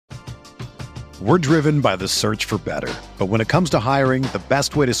We're driven by the search for better. But when it comes to hiring, the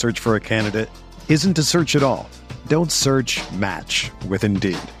best way to search for a candidate isn't to search at all. Don't search, match with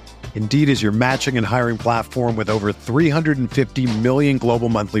Indeed. Indeed is your matching and hiring platform with over 350 million global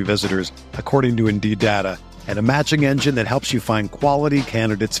monthly visitors, according to Indeed data, and a matching engine that helps you find quality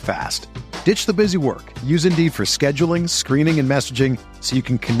candidates fast. Ditch the busy work. Use Indeed for scheduling, screening, and messaging so you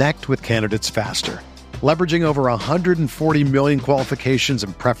can connect with candidates faster. Leveraging over 140 million qualifications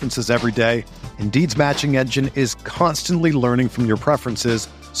and preferences every day, Indeed's matching engine is constantly learning from your preferences,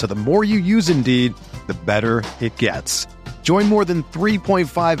 so the more you use Indeed, the better it gets. Join more than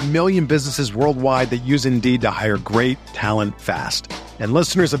 3.5 million businesses worldwide that use Indeed to hire great talent fast. And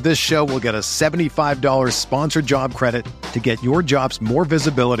listeners of this show will get a $75 sponsored job credit to get your jobs more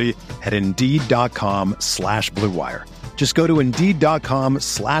visibility at Indeed.com/Blue Wire. Just go to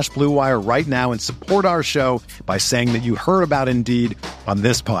Indeed.com/Blue Wire right now and support our show by saying that you heard about Indeed on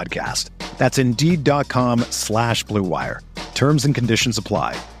this podcast. That's Indeed.com/Blue Wire. Terms and conditions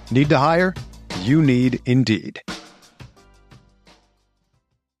apply. Need to hire? You need Indeed.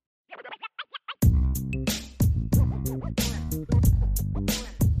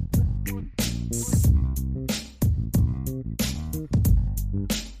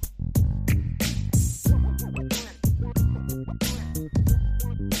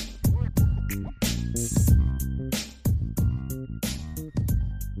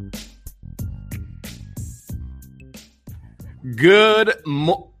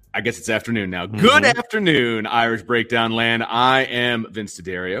 I guess it's afternoon now. Good afternoon, Irish Breakdown land. I am Vince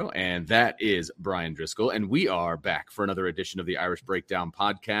D'Addario, and that is Brian Driscoll, and we are back for another edition of the Irish Breakdown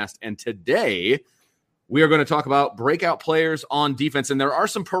podcast. And today, we are going to talk about breakout players on defense, and there are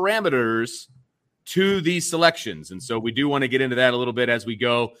some parameters to these selections. And so we do want to get into that a little bit as we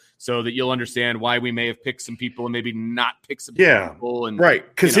go so that you'll understand why we may have picked some people and maybe not picked some people. And, right.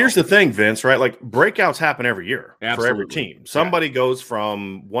 Because here's the thing, Vince, right? Like breakouts happen every year for every team. Somebody goes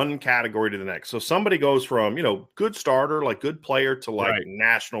from one category to the next. So somebody goes from, good starter, like good player to like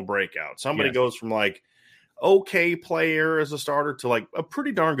national breakout. Somebody goes from like okay player as a starter to like a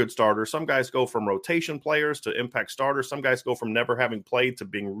pretty darn good starter. Some guys go from rotation players to impact starters. Some guys go from never having played to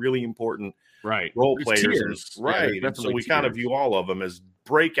being really important role players. And so we kind of view all of them as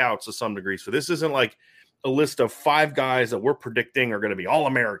breakouts to some degree. So this isn't like a list of 5 guys that we're predicting are going to be all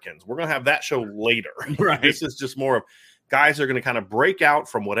Americans. We're going to have that show later. This is just more of guys that are going to kind of break out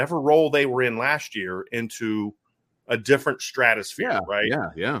from whatever role they were in last year into a different stratosphere.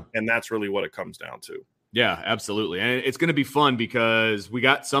 And that's really what it comes down to. Yeah, absolutely. And it's going to be fun because we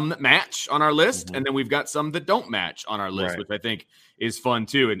got some that match on our list, and then we've got some that don't match on our list, which I think is fun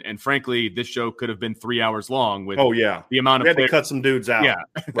too. And frankly, this show could have been 3 hours long with the amount of we had to cut some dudes out.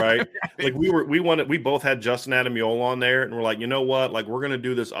 Like we both had Justin Adamiola on there, and we're like, you know what? Like we're going to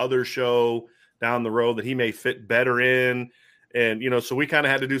do this other show down the road that he may fit better in. And, so we kind of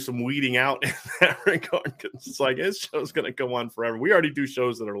had to do some weeding out in that regard because it's like this show's going to go on forever. We already do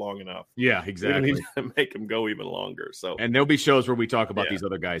shows that are long enough. Yeah, exactly. We need to make them go even longer. And there'll be shows where we talk about these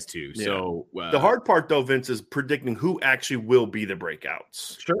other guys too. Yeah. So the hard part, though, Vince, is predicting who actually will be the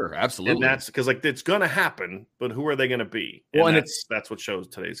breakouts. Sure, absolutely. And that's because it's going to happen, but who are they going to be? And that's what shows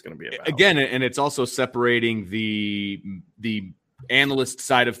today is going to be about. Again, and it's also separating the analyst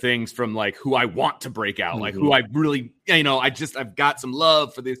side of things from like who I want to break out, like who I really, I've got some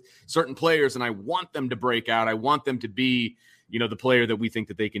love for these certain players and I want them to break out. I want them to be, the player that we think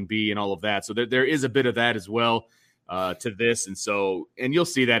that they can be and all of that. So there is a bit of that as well to this. And you'll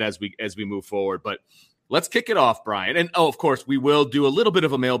see that as we move forward, but let's kick it off, Brian. And of course we will do a little bit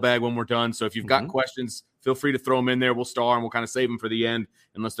of a mailbag when we're done. So if you've got questions, feel free to throw them in there. We'll star and we'll kind of save them for the end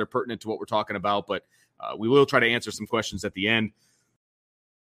unless they're pertinent to what we're talking about. But we will try to answer some questions at the end.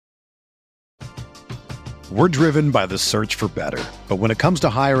 We're driven by the search for better. But when it comes to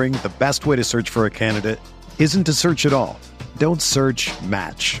hiring, the best way to search for a candidate isn't to search at all. Don't search,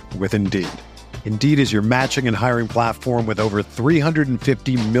 match with Indeed. Indeed is your matching and hiring platform with over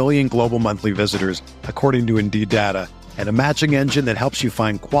 350 million global monthly visitors, according to Indeed data, and a matching engine that helps you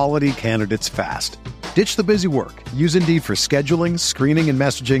find quality candidates fast. Ditch the busy work. Use Indeed for scheduling, screening, and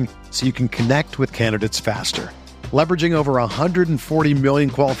messaging so you can connect with candidates faster. Leveraging over 140 million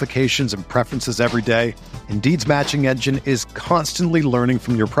qualifications and preferences every day, Indeed's matching engine is constantly learning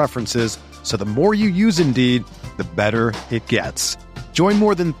from your preferences, so the more you use Indeed, the better it gets. Join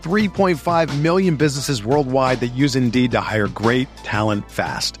more than 3.5 million businesses worldwide that use Indeed to hire great talent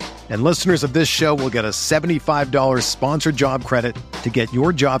fast. And listeners of this show will get a $75 sponsored job credit to get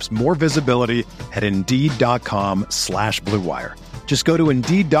your jobs more visibility at Indeed.com/Blue Wire. Just go to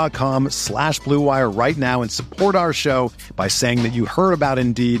Indeed.com/Blue Wire right now and support our show by saying that you heard about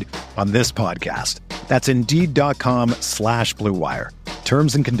Indeed on this podcast. That's Indeed.com/Blue Wire.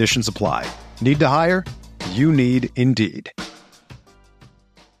 Terms and conditions apply. Need to hire? You need Indeed.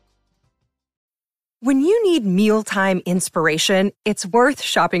 When you need mealtime inspiration, it's worth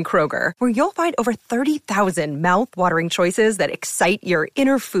shopping Kroger, where you'll find over 30,000 mouth-watering choices that excite your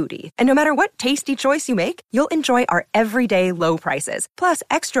inner foodie. And no matter what tasty choice you make, you'll enjoy our everyday low prices, plus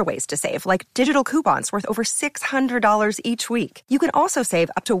extra ways to save, like digital coupons worth over $600 each week. You can also save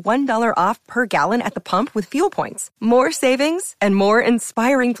up to $1 off per gallon at the pump with fuel points. More savings and more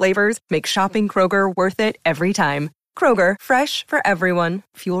inspiring flavors make shopping Kroger worth it every time. Kroger, fresh for everyone.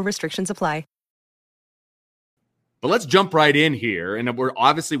 Fuel restrictions apply. But let's jump right in here. And we're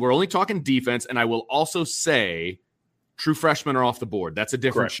only talking defense. And I will also say true freshmen are off the board. That's a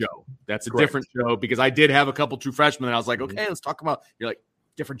different show. That's a different show, because I did have a couple true freshmen and I was like, okay, let's talk about, you're like,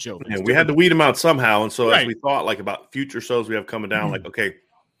 different show. Yeah, we had to weed them out somehow. And so as we thought like about future shows we have coming down, like, okay,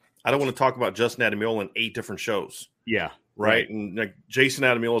 I don't want to talk about Justin Adamiola in 8 different shows. Yeah. Right. And like Jason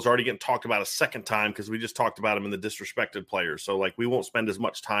Adamiola is already getting talked about a second time because we just talked about him in the disrespected players. So like we won't spend as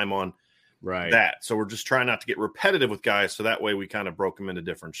much time on that. So we're just trying not to get repetitive with guys. So that way we kind of broke them into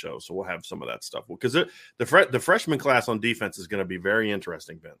different shows. So we'll have some of that stuff because the freshman class on defense is going to be very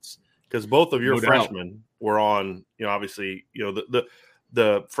interesting, Vince, because both of your freshmen were on, obviously,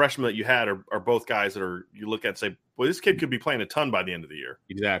 the freshmen that you had are both guys that are, you look at and say, well, this kid could be playing a ton by the end of the year.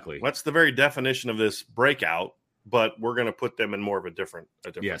 Exactly. That's the very definition of this breakout, but we're going to put them in more of a different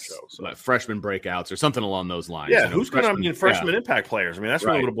show. So like freshman breakouts or something along those lines. Yeah, who's going to be freshman impact players? I mean, that's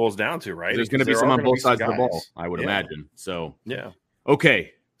really what it boils down to, right? There's going to be some on both sides of the ball, I would imagine. So, yeah.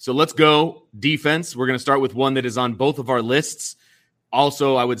 Okay, so let's go defense. We're going to start with one that is on both of our lists.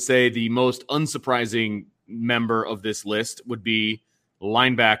 Also, I would say the most unsurprising member of this list would be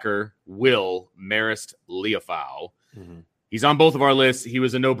linebacker Will Marist Liufau. Mm-hmm. He's on both of our lists. He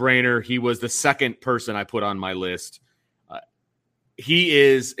was a no-brainer. He was the second person I put on my list. He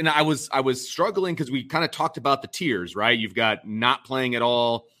is, and I was struggling because we kind of talked about the tiers, right? You've got not playing at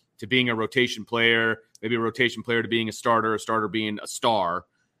all to being a rotation player, maybe a rotation player to being a starter being a star.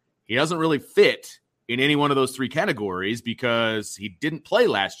 He doesn't really fit in any one of those 3 categories because he didn't play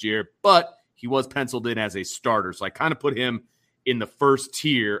last year, but he was penciled in as a starter. So I kind of put him in the first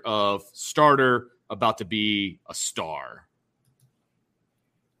tier of starter about to be a star.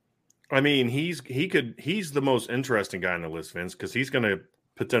 I mean, he's the most interesting guy on the list, Vince, because he's going to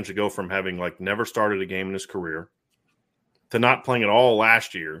potentially go from having like never started a game in his career to not playing at all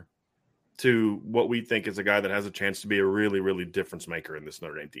last year to what we think is a guy that has a chance to be a really, really difference maker in this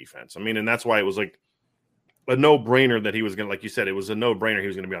Notre Dame defense. I mean, and that's why it was like a no-brainer that he was going to, like you said, it was a no-brainer he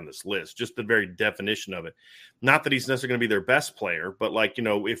was going to be on this list, just the very definition of it. Not that he's necessarily going to be their best player, but like,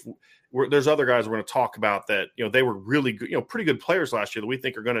 if there's other guys we're going to talk about that, they were really good, pretty good players last year that we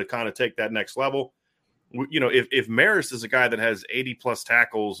think are going to kind of take that next level. If Marist is a guy that has 80-plus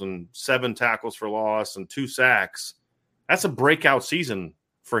tackles and 7 tackles for loss and 2 sacks, that's a breakout season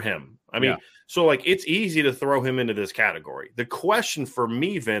for him. I mean, so like it's easy to throw him into this category. The question for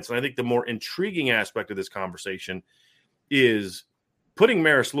me, Vince, and I think the more intriguing aspect of this conversation is putting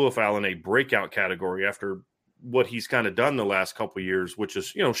Marist Liufau in a breakout category after what he's kind of done the last couple of years, which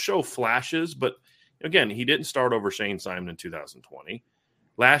is, show flashes. But again, he didn't start over Shane Simon in 2020.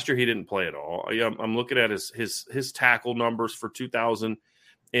 Last year, he didn't play at all. I'm looking at his tackle numbers for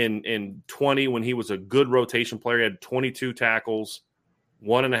 2020 when he was a good rotation player. He had 22 tackles,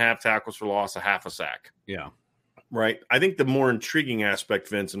 1.5 tackles for loss, a half a sack. Yeah. Right. I think the more intriguing aspect,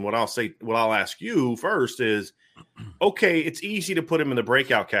 Vince, and what I'll ask you first is, okay, it's easy to put him in the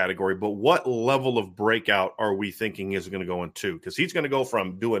breakout category, but what level of breakout are we thinking is going to go into? Because he's going to go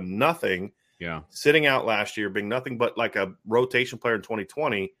from doing nothing, sitting out last year, being nothing but like a rotation player in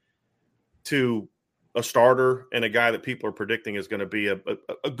 2020 to a starter and a guy that people are predicting is going to be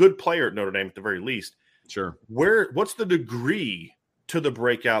a good player at Notre Dame at the very least. Sure. What's the degree to the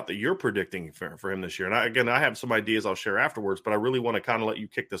breakout that you're predicting for him this year? And I have some ideas I'll share afterwards, but I really want to kind of let you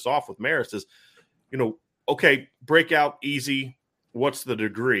kick this off with Marist is, okay, breakout, easy. What's the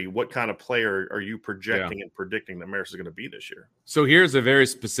degree? What kind of player are you projecting and predicting that Marist is going to be this year? So here's a very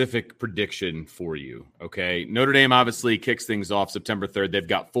specific prediction for you, okay? Notre Dame obviously kicks things off September 3rd. They've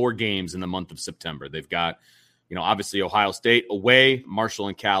got 4 games in the month of September. They've got, obviously Ohio State away, Marshall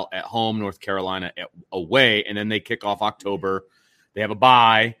and Cal at home, North Carolina away, and then they kick off October. They have a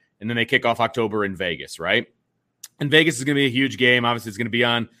bye, and then they kick off October in Vegas, right? And Vegas is going to be a huge game. Obviously, it's going to be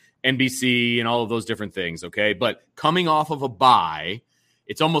on NBC and all of those different things, okay? But coming off of a bye,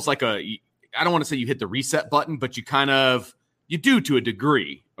 it's almost like I don't want to say you hit the reset button, but you do to a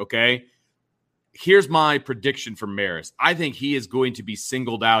degree, okay? here's my prediction for Marist. I think he is going to be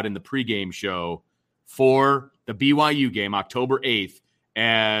singled out in the pregame show for the BYU game, October 8th,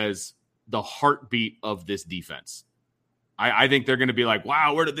 as the heartbeat of this defense. I think they're going to be like,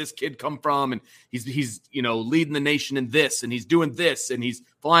 wow, where did this kid come from? And he's leading the nation in this, and he's doing this, and he's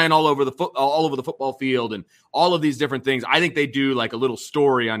flying all over the football field, and all of these different things. I think they do like a little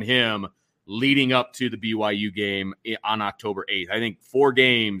story on him leading up to the BYU game on October 8th. I think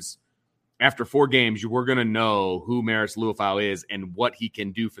after 4 games, we're going to know who Marist Liufau is and what he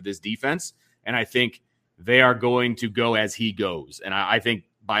can do for this defense. And I think they are going to go as he goes. And I think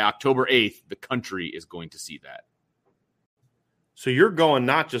by October 8th, the country is going to see that. So you're going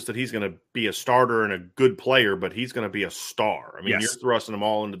not just that he's going to be a starter and a good player, but he's going to be a star. I mean, Yes. You're thrusting them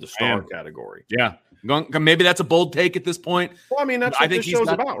all into the star category. Yeah. Maybe that's a bold take at this point. Well, I mean, that's what this show's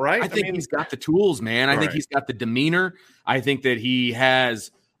about, right? I think he's got the tools, man. I think he's got the demeanor. I think that he has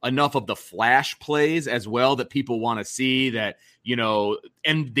enough of the flash plays as well that people want to see, that,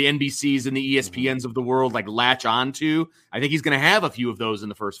 and the NBCs and the ESPNs of the world like latch onto. I think he's going to have a few of those in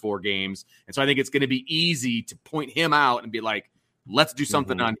the first 4 games. And so I think it's going to be easy to point him out and be like, let's do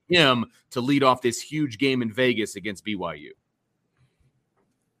something on him to lead off this huge game in Vegas against BYU.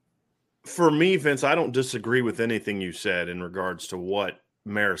 For me, Vince, I don't disagree with anything you said in regards to what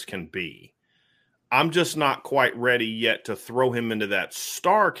Marist can be. I'm just not quite ready yet to throw him into that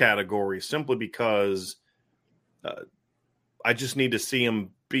star category simply because I just need to see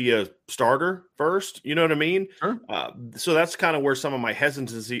him be a starter first. You know what I mean? Sure. So that's kind of where some of my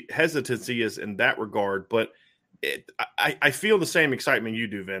hesitancy is in that regard. But I feel the same excitement you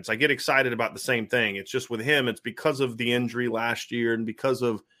do, Vince. I get excited about the same thing. It's just with him, it's because of the injury last year and because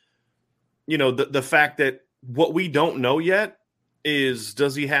of, the fact that what we don't know yet is,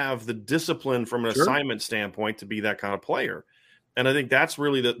 does he have the discipline from an assignment standpoint to be that kind of player? And I think that's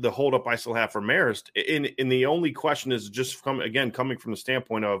really the holdup I still have for Marist. And the only question is just coming from the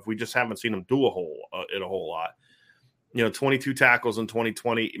standpoint of we just haven't seen him do a whole lot. 22 tackles in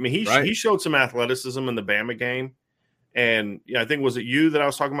 2020. I mean, he showed some athleticism in the Bama game. And I think, was it you that I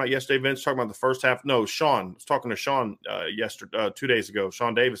was talking about yesterday, Vince, talking about the first half? No, Sean. I was talking to Sean yesterday, 2 days ago.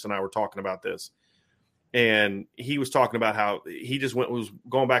 Sean Davis and I were talking about this. And he was talking about how he just was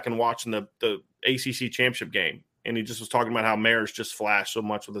going back and watching the ACC championship game. And he just was talking about how Marist just flashed so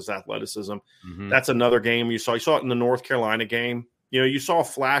much with his athleticism. Mm-hmm. That's another game you saw. You saw it in the North Carolina game. You saw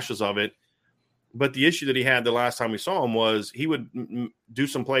flashes of it. But the issue that he had the last time we saw him was he would do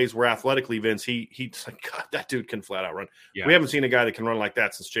some plays where athletically, Vince, he's like, God, that dude can flat out run. Yeah. We haven't seen a guy that can run like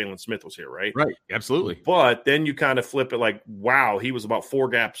that since Jalen Smith was here, right? Right, absolutely. But then you kind of flip it like, wow, he was about 4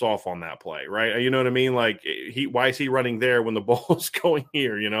 gaps off on that play, right? You know what I mean? Like, why is he running there when the ball's going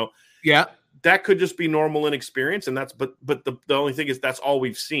here, Yeah. That could just be normal inexperience, and but the only thing is that's all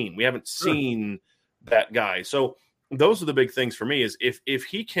we've seen. We haven't seen that guy. So those are the big things for me is if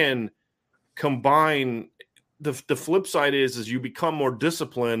he can – combine the flip side is you become more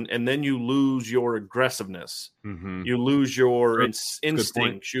disciplined and then you lose your aggressiveness. Mm-hmm. You lose your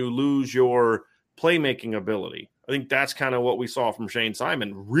instincts. You lose your playmaking ability. I think that's kind of what we saw from Shane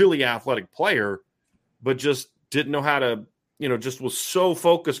Simon. Really athletic player, but just didn't know how to, just was so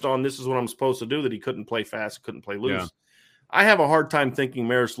focused on this is what I'm supposed to do that he couldn't play fast, couldn't play loose. Yeah. I have a hard time thinking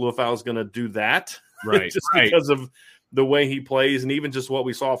Marist Liufau is going to do that. Right. Because of the way he plays and even just what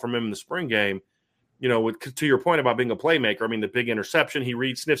we saw from him in the spring game, to your point about being a playmaker. I mean, the big interception,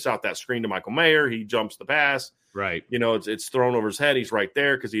 he sniffs out that screen to Michael Mayer. He jumps the pass. Right. It's thrown over his head. He's right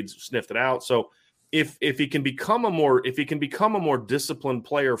there because he'd sniffed it out. So if he can become a more disciplined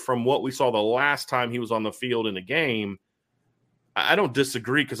player from what we saw the last time he was on the field in a game, I don't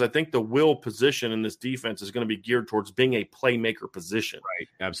disagree because I think the will position in this defense is going to be geared towards being a playmaker position. Right.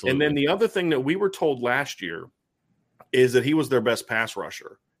 Absolutely. And then the other thing that we were told last year is that he was their best pass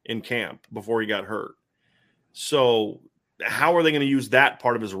rusher in camp before he got hurt. So how are they going to use that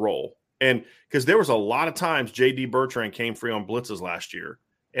part of his role? And because there was a lot of times J.D. Bertrand came free on blitzes last year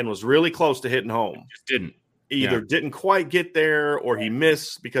and was really close to hitting home. Just didn't. Didn't quite get there or he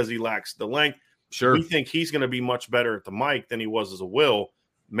missed because he lacks the length. Sure. We think he's going to be much better at the mic than he was as a will.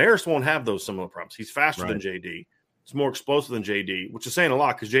 Marist won't have those similar problems. He's faster than J.D. He's more explosive than J.D., which is saying a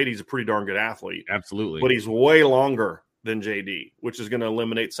lot because J.D. is a pretty darn good athlete. Absolutely. But he's way longer than J.D., which is going to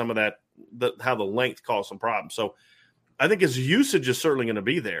eliminate some of that, how the length caused some problems. So I think his usage is certainly going to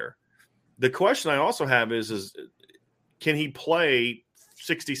be there. The question I also have is can he play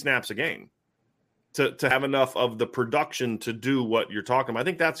 60 snaps a game to have enough of the production to do what you're talking about? I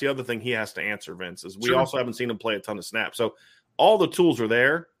think that's the other thing he has to answer, Vince, is we also haven't seen him play a ton of snaps. So all the tools are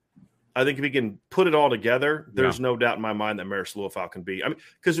there. I think if he can put it all together, there's no doubt in my mind that Maris Luafau can be.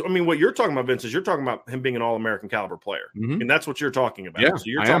 Because what you're talking about, Vince, is you're talking about him being an All-American caliber player. And that's what you're talking about. Yeah, so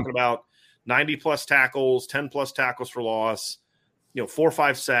you're talking about 90-plus tackles, 10-plus tackles for loss, 4 or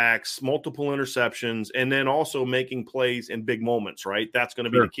 5 sacks, multiple interceptions, and then also making plays in big moments, right? That's going to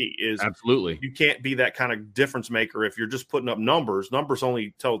be the key. Absolutely. You can't be that kind of difference maker if you're just putting up numbers. Numbers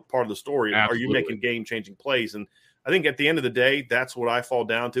only tell part of the story. Absolutely. Are you making game-changing plays? And I think at the end of the day, that's what I fall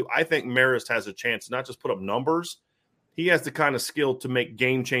down to. I think Marist has a chance to not just put up numbers. He has the kind of skill to make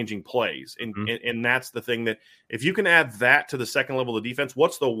game-changing plays. And that's the thing that if you can add that to the second level of the defense,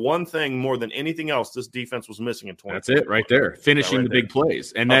 what's the one thing more than anything else this defense was missing in 2020? That's it right there. Finishing the big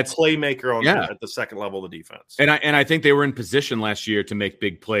plays. And that's playmaker at the second level of the defense. And I think they were in position last year to make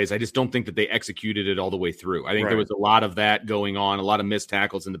big plays. I just don't think that they executed it all the way through. I think there was a lot of that going on, a lot of missed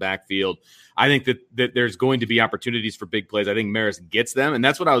tackles in the backfield. I think that there's going to be opportunities for big plays. I think Marist gets them. And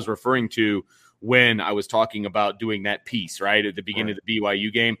that's what I was referring to when I was talking about doing that piece, right, at the beginning of the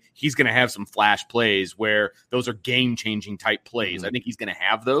BYU game. He's going to have some flash plays where those are game-changing type plays. I think he's going to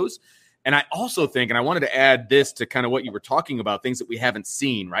have those. And I also think, and I wanted to add this to kind of what you were talking about, things that we haven't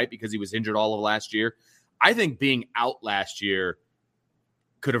seen, right, because he was injured all of last year. I think being out last year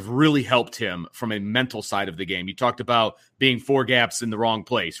could have really helped him from a mental side of the game. You talked about being 4 gaps in the wrong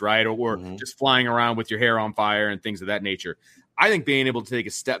place, right, or just flying around with your hair on fire and things of that nature. I think being able to take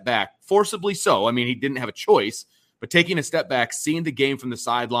a step back, forcibly so. I mean, he didn't have a choice, but taking a step back, seeing the game from the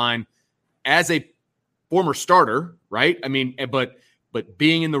sideline as a former starter, right? I mean, but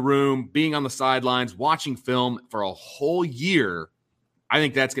being in the room, being on the sidelines, watching film for a whole year, I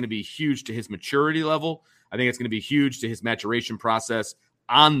think that's going to be huge to his maturity level. I think it's going to be huge to his maturation process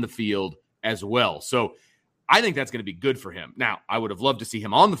on the field as well. So I think that's going to be good for him. Now, I would have loved to see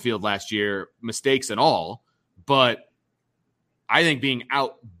him on the field last year, mistakes and all, but I think being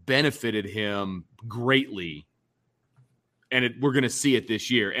out benefited him greatly, and we're going to see it this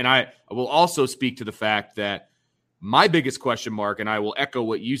year. And I will also speak to the fact that my biggest question mark, and I will echo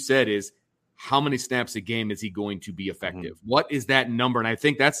what you said, is how many snaps a game is he going to be effective? What is that number? And I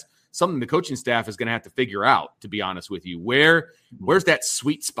think that's something the coaching staff is going to have to figure out, to be honest with you. Where's that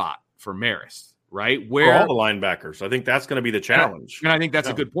sweet spot for Marist, right? For all the linebackers. I think that's going to be the challenge. And I think that's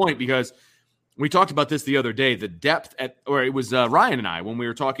a good point, because we talked about this the other day, the depth or it was Ryan and I, when we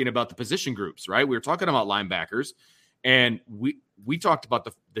were talking about the position groups, right? We were talking about linebackers, and we talked about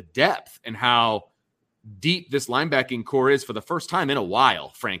the depth and how deep this linebacking core is for the first time in a while,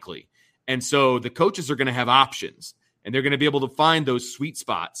 frankly. And so the coaches are going to have options, and they're going to be able to find those sweet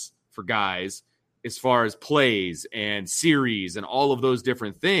spots for guys as far as plays and series and all of those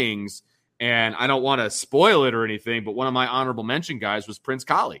different things. And I don't want to spoil it or anything, but one of my honorable mention guys was Prince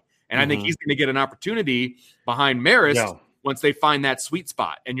Colley. And I think he's going to get an opportunity behind Marist once they find that sweet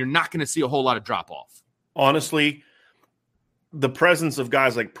spot. And you're not going to see a whole lot of drop-off. Honestly, the presence of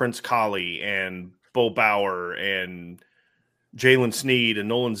guys like Prince Colley and Bo Bauer and Jalen Sneed and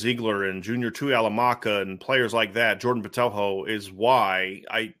Nolan Ziegler and Junior Tuihalamaka and players like that, Jordan Patelho, is why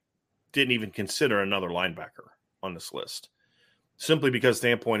I didn't even consider another linebacker on this list. Simply because the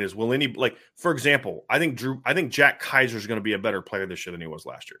standpoint is, for example, I think Jack Kaiser is going to be a better player this year than he was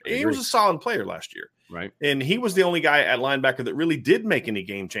last year. He was a solid player last year. Right. And he was the only guy at linebacker that really did make any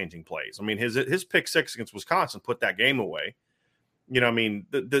game-changing plays. I mean, his pick six against Wisconsin put that game away.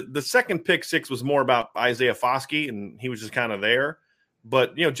 The second pick six was more about Isaiah Foskey, and he was just kind of there.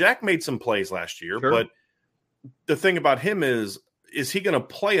 But, Jack made some plays last year. Sure. But the thing about him is he going to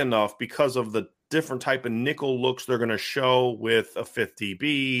play enough because of the different type of nickel looks they're going to show with a fifth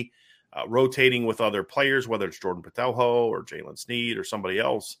DB, rotating with other players, whether it's Jordan Patelho or Jalen Sneed or somebody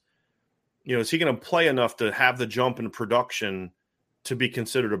else. Is he going to play enough to have the jump in production to be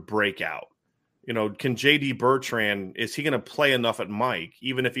considered a breakout? Can JD Bertrand, is he going to play enough at Mike,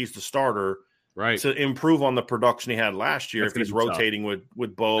 even if he's the starter, right, to improve on the production he had last year if he's rotating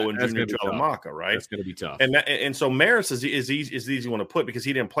with Bo and Junior Tuihalamaka, right? That's going to be tough. And so Marist is the easy one to put because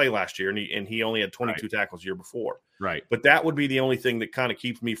he didn't play last year and he only had 22 tackles the year before. Right. But that would be the only thing that kind of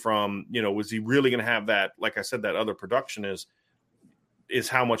keeps me from, was he really going to have that, like I said, that other production is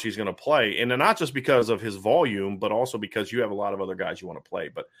how much he's going to play. And not just because of his volume, but also because you have a lot of other guys you want to play.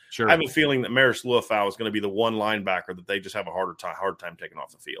 But sure. I have a feeling that Marist Luafau is going to be the one linebacker that they just have a hard time taking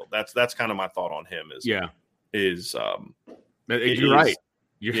off the field. That's kind of my thought on him you're right.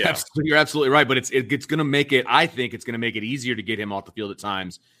 You're absolutely right. But it's going to make it, I think it's going to make it easier to get him off the field at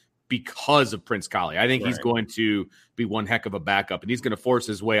times because of Prince Colley. I think he's going to be one heck of a backup, and he's going to force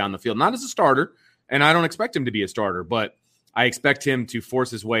his way on the field, not as a starter. And I don't expect him to be a starter, but I expect him to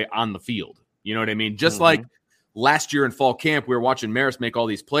force his way on the field. You know what I mean? Just like last year in fall camp, we were watching Marist make all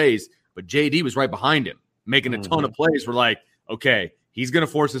these plays. but JD was right behind him, making a ton of plays. We're like, okay, he's going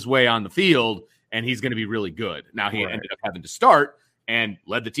to force his way on the field, and he's going to be really good. Now, he ended up having to start and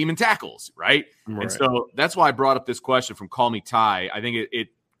led the team in tackles, right? And so that's why I brought up this question from Call Me Ty. I think it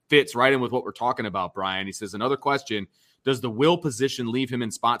fits right in with what we're talking about, Brian. He says, another question, does the will position leave him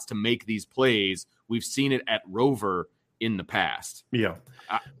in spots to make these plays? We've seen it at Rover in the past. Yeah.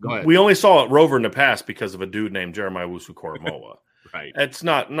 Go ahead. We only saw it Rover in the past because of a dude named Jeremiah Owusu-Koramoah. Right.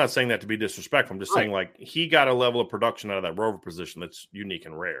 I'm not saying that to be disrespectful. I'm just saying, like, he got a level of production out of that Rover position that's unique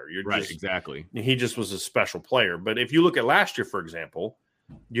and rare. Exactly. He just was a special player. But if you look at last year, for example,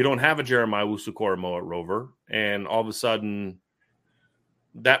 you don't have a Jeremiah Owusu-Koramoah at Rover, and all of a sudden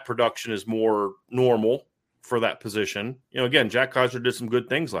that production is more normal for that position. Again, Jack Kaiser did some good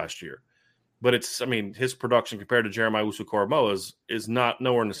things last year. But his production compared to Jeremiah Owusu-Koramoah is not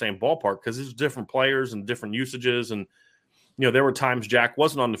nowhere in the same ballpark because it's different players and different usages. And, there were times Jack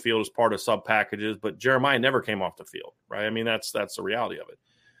wasn't on the field as part of sub packages, but Jeremiah never came off the field, right? That's the reality of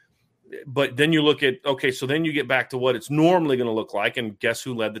it. But then you look at, so then you get back to what it's normally going to look like. And guess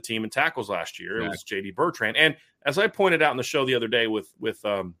who led the team in tackles last year? It was JD Bertrand. And as I pointed out in the show the other day with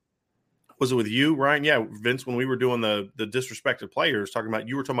was it with you, Ryan? Yeah, Vince, when we were doing the disrespected players,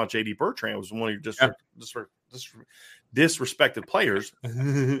 you were talking about JD Bertrand was one of your disrespected players.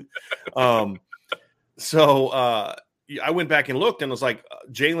 I went back and looked and it was like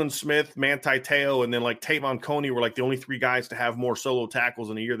Jalen Smith, Manti Te'o, and then like Tavon Coney were like the only three guys to have more solo tackles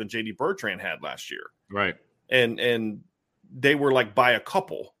in a year than JD Bertrand had last year. Right. And they were like by a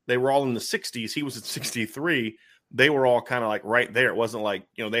couple. They were all in the 60s. He was at 63. They were all kind of like right there. It wasn't like,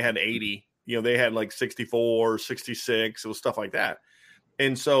 they had 80. They had like 64, 66. It was stuff like that.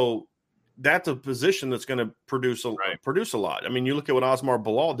 And so that's a position that's going to produce a lot. You look at what Osmar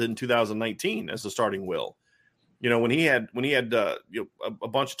Bilal did in 2019 as the starting will. When he had a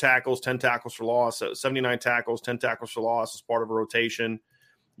bunch of tackles, 10 tackles for loss, 79 tackles, 10 tackles for loss as part of a rotation.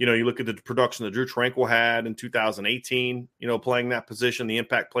 You look at the production that Drew Tranquil had in 2018, playing that position, the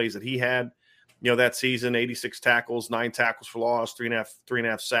impact plays that he had, that season, 86 tackles, 9 tackles for loss, three and a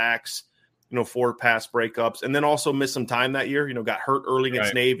half sacks, 4 pass breakups, and then also missed some time that year, got hurt early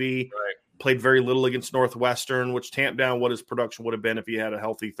against Navy, played very little against Northwestern, which tamped down what his production would have been if he had a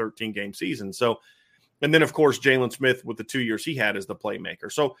healthy 13-game season. So, and then, of course, Jalen Smith with the 2 years he had as the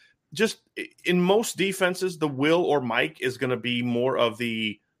playmaker. So just in most defenses, the Will or Mike is going to be more of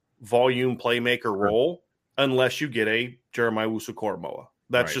the volume playmaker role unless you get a Jeremiah Owusu-Koramoah.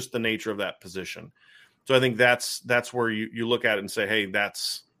 That's just the nature of that position. So I think that's where you look at it and say, hey,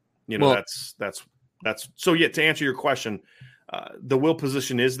 that's so yeah, to answer your question, the Will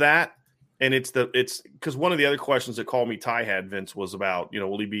position is that. And it's because one of the other questions that Call Me Ty had, Vince, was about,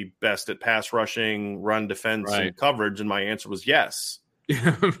 will he be best at pass rushing, run defense, and coverage? And my answer was yes.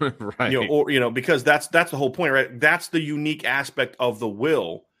 Because that's the whole point, right? That's the unique aspect of the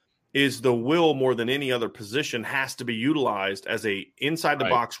Will, is the Will more than any other position has to be utilized as a inside the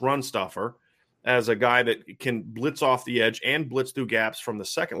box run stuffer, as a guy that can blitz off the edge and blitz through gaps from the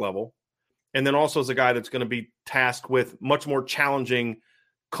second level. And then also as a guy that's going to be tasked with much more challenging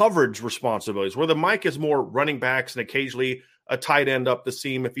coverage responsibilities, where the Mike is more running backs and occasionally a tight end up the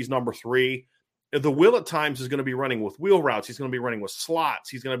seam if he's number 3. The Will at times is going to be running with wheel routes. He's going to be running with slots.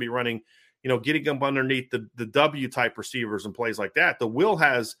 He's going to be running, getting up underneath the W type receivers and plays like that. The Will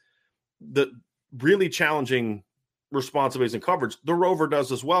has the really challenging responsibilities and coverage. The Rover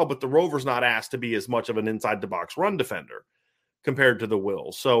does as well, but the Rover's not asked to be as much of an inside the box run defender compared to the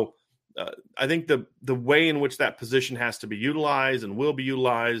Will. So I think the way in which that position has to be utilized and will be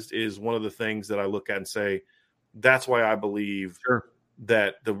utilized is one of the things that I look at and say, that's why I believe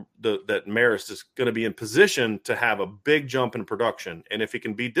that that Marist is going to be in position to have a big jump in production. And if he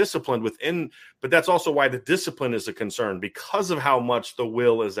can be disciplined within, but that's also why the discipline is a concern, because of how much the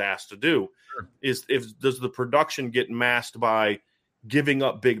Will is asked to do. Does the production get masked by giving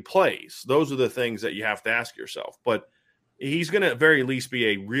up big plays? Those are the things that you have to ask yourself. But he's going to at very least be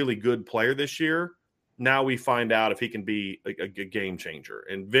a really good player this year. Now we find out if he can be a game changer.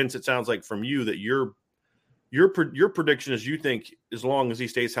 And Vince, it sounds like from you that your prediction is you think as long as he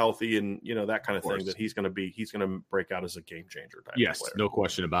stays healthy and that kind of thing, that he's going to break out as a game changer type yes, player. No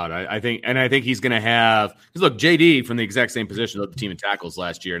question about it. I think he's going to have, because look, JD from the exact same position led the team in tackles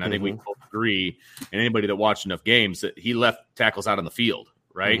last year, and I think we both agree, and anybody that watched enough games, that he left tackles out on the field,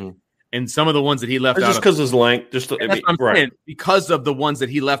 right? Mm-hmm. And some of the ones that he left out, just because his length, saying, because of the ones that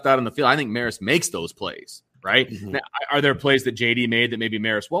he left out on the field, I think Marist makes those plays, right? Mm-hmm. Now, are there plays that JD made that maybe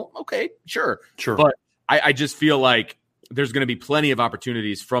Marist? Well, okay, sure, but I just feel like there's going to be plenty of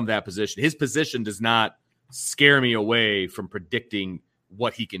opportunities from that position. His position does not scare me away from predicting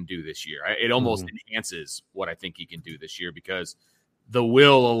what he can do this year. It almost enhances what I think he can do this year, because the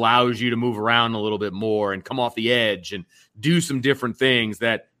will allows you to move around a little bit more and come off the edge and do some different things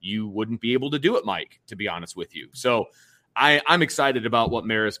that you wouldn't be able to do at Mike, to be honest with you. So I'm excited about what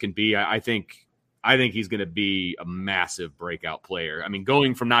Maris can be. I think he's going to be a massive breakout player. I mean,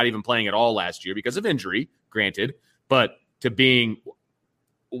 going from not even playing at all last year because of injury, granted, but to being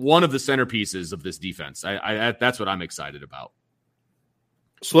one of the centerpieces of this defense. That's what I'm excited about.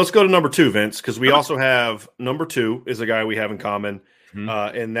 So let's go to number 2, Vince, because we also have number 2 is a guy we have in common.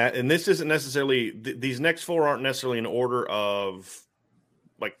 And this isn't necessarily these next 4 aren't necessarily in order of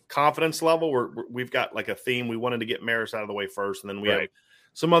like confidence level. We've got like a theme. We wanted to get Maris out of the way first, and then we have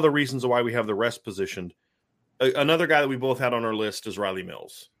some other reasons why we have the rest positioned. Another guy that we both had on our list is Riley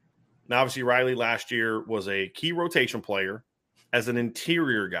Mills. Now, obviously, Riley last year was a key rotation player as an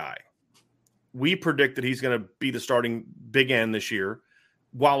interior guy. We predicted he's going to be the starting big end this year,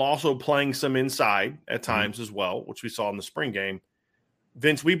 while also playing some inside at times as well, which we saw in the spring game.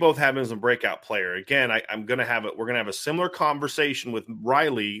 Vince, we both have him as a breakout player. Again, we're going to have a similar conversation with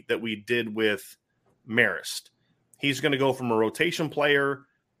Riley that we did with Marist. He's going to go from a rotation player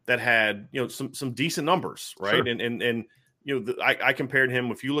that had, some decent numbers, right? Sure. And I compared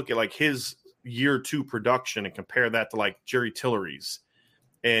him. If you look at like his year 2 production and compare that to like Jerry Tillery's,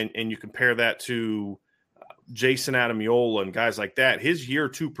 and you compare that to Jason Adamiola and guys like that, his year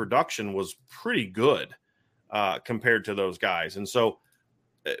 2 production was pretty good compared to those guys. And so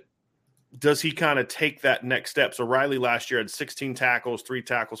does he kind of take that next step? So Riley last year had 16 tackles, 3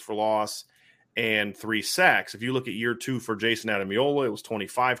 tackles for loss, and 3 sacks. If you look at year 2 for Jason Adamiola, it was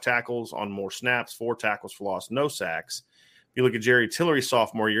 25 tackles on more snaps, 4 tackles for loss, no sacks. If you look at Jerry Tillery's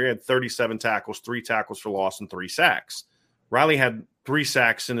sophomore year, he had 37 tackles, 3 tackles for loss, and 3 sacks. Riley had 3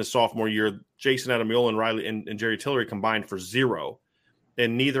 sacks in his sophomore year. Jason Adamiola and Riley and Jerry Tillery combined for 0.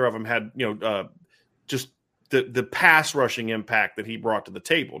 And neither of them had, just the pass rushing impact that he brought to the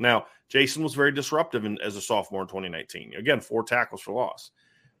table. Now, Jason was very disruptive as a sophomore in 2019. Again, 4 tackles for loss.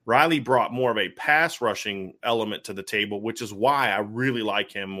 Riley brought more of a pass rushing element to the table, which is why I really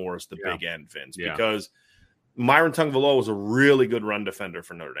like him more as the big end, Vince, because Myron Tungvalo was a really good run defender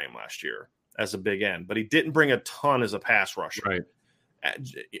for Notre Dame last year as a big end, but he didn't bring a ton as a pass rusher. Right.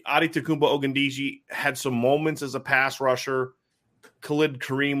 Adetokunbo Ogundeji had some moments as a pass rusher. Khalid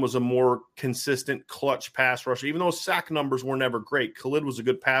Kareem was a more consistent clutch pass rusher. Even though sack numbers were never great, Khalid was a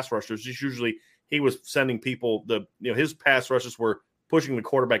good pass rusher. It's just usually he was sending people his pass rushes were pushing the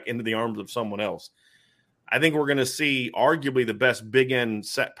quarterback into the arms of someone else. I think we're going to see arguably the best big end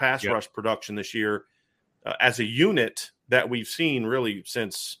set pass rush production this year as a unit that we've seen really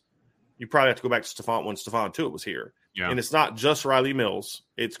since you probably have to go back to when Stephon Tuitt was here. Yeah. And it's not just Riley Mills.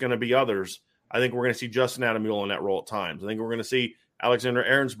 It's going to be others. I think we're going to see Justin Adamiola in that role at times. I think we're going to see Alexander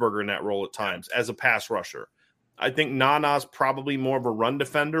Ahrensberger in that role at times as a pass rusher. I think Nana's probably more of a run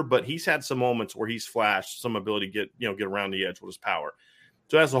defender, but he's had some moments where he's flashed some ability to get around the edge with his power.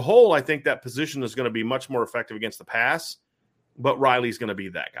 So as a whole, I think that position is going to be much more effective against the pass, but Riley's going to be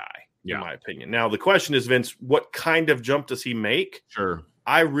that guy, in my opinion. Now, the question is, Vince, what kind of jump does he make? Sure.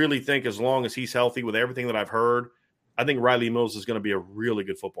 I really think as long as he's healthy with everything that I've heard, I think Riley Mills is going to be a really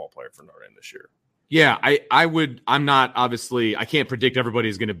good football player for Notre Dame this year. Yeah, I'm not, obviously, I can't predict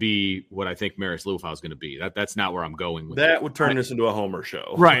everybody's going to be what I think Maris Liufau is going to be. That's not where I'm going with that. Would turn this into a Homer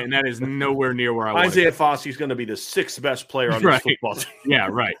show. Right, and that is nowhere near where I want Isaiah Foskey is going to be the 6th best player on this football team. Yeah,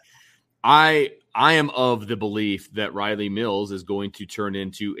 right. I am of the belief that Riley Mills is going to turn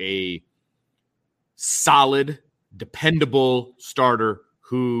into a solid, dependable starter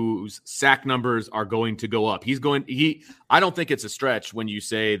whose sack numbers are going to go up. I don't think it's a stretch when you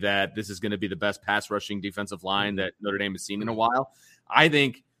say that this is going to be the best pass rushing defensive line that Notre Dame has seen in a while. I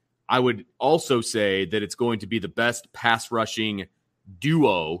think I would also say that it's going to be the best pass rushing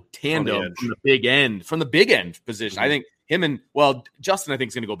duo tandem from the big end position. Mm-hmm. I think him and Justin, I think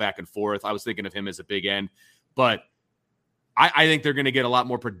is going to go back and forth. I was thinking of him as a big end, but I think they're going to get a lot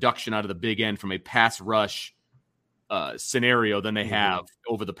more production out of the big end from a pass rush scenario than they have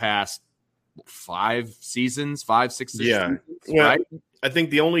over the past 5 seasons, 5, 6 seasons. Yeah. Right? I think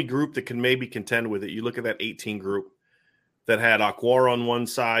the only group that can maybe contend with it, you look at that 18 group that had Akwar on one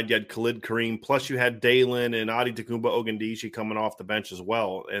side, you had Khalid Kareem, plus you had Dalen and Adetokunbo Ogundeji coming off the bench as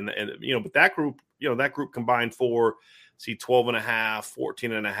well. And but that group, that group combined for 12 and a half,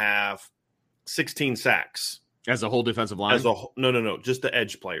 14 and a half, 16 sacks. As a whole defensive line? No, just the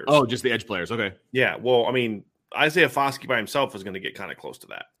edge players. Oh, just the edge players. Okay. Yeah. Well, I mean, Isaiah Foskey by himself is going to get kind of close to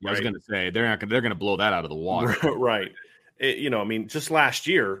that. Yeah, right? I was going to say they're going to blow that out of the water. Right. Just last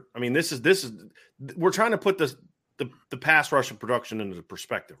year, I mean, this is we're trying to put the pass rushing production into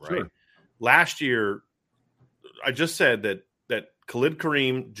perspective, right? Sure. Last year, I just said that Khalid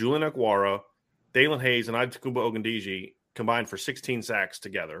Kareem, Julian Okwara, Dalen Hayes, and Adetokunbo Ogundeji combined for 16 sacks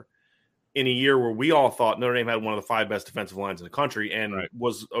together in a year where we all thought Notre Dame had one of the 5 best defensive lines in the country and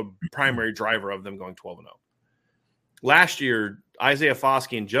was a primary driver of them going 12-0. Last year, Isaiah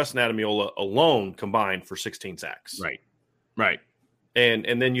Foskey and Justin Adamiola alone combined for 16 sacks. Right.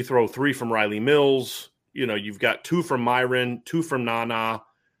 And then you throw 3 from Riley Mills. You know, you've got 2 from Myron, 2 from Nana,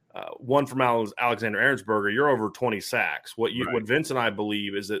 1 from Alexander Ahrensberger. You're over 20 sacks. What Vince and I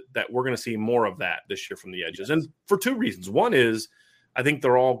believe is that we're going to see more of that this year from the edges. Yes. And for 2 reasons. One is I think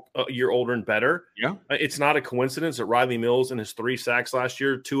they're all a year older and better. Yeah. It's not a coincidence that Riley Mills and his 3 sacks last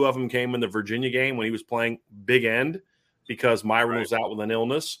year, 2 of them came in the Virginia game when he was playing big end because Myron was out with an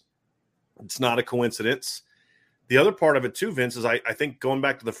illness. It's not a coincidence. The other part of it too, Vince, is I think going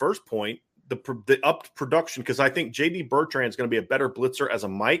back to the first point, the upped production, because I think J.D. Bertrand is going to be a better blitzer as a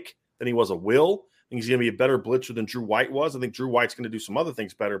Mike than he was a Will. I think he's going to be a better blitzer than Drew White was. I think Drew White's going to do some other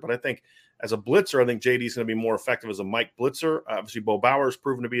things better, but I think as a blitzer, I think J.D. is going to be more effective as a Mike blitzer. Obviously, Bo Bauer has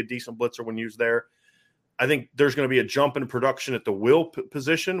proven to be a decent blitzer when used there. I think there's going to be a jump in production at the Will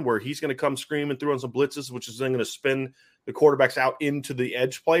position where he's going to come screaming through on some blitzes, which is then going to spin the quarterbacks out into the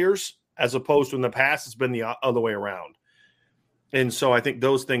edge players, as opposed to in the past, it's been the other way around. And so I think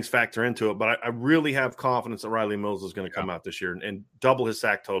those things factor into it. But I really have confidence that Riley Mills is going to come out this year and double his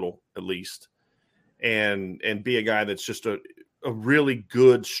sack total at least, and be a guy that's just a really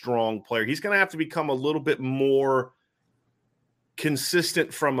good, strong player. He's going to have to become a little bit more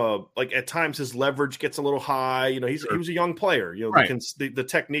consistent from at times his leverage gets a little high. You know, he was a young player. You know, the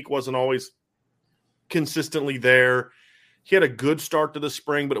technique wasn't always consistently there. He had a good start to the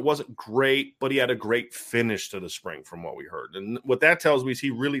spring, but it wasn't great. But he had a great finish to the spring from what we heard. And what that tells me is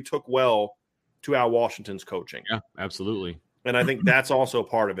he really took well to Al Washington's coaching. Yeah, absolutely. And I think that's also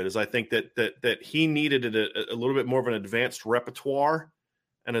part of it, is I think that he needed a little bit more of an advanced repertoire.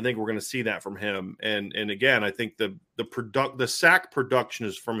 And I think we're going to see that from him. And again, I think the sack production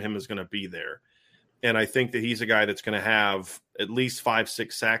is from him is going to be there. And I think that he's a guy that's going to have at least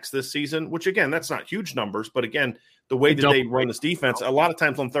 5-6 sacks this season, which again, that's not huge numbers, but again, the way that they run this defense, a lot of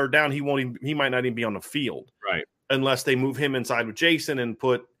times on third down, he might not even be on the field, right? Unless they move him inside with Jason and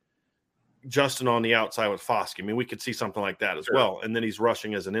put Justin on the outside with Foskey. I mean, we could see something like that as well. And then he's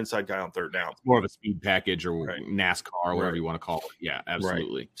rushing as an inside guy on third down. It's more of a speed package or NASCAR or whatever you want to call it. Yeah,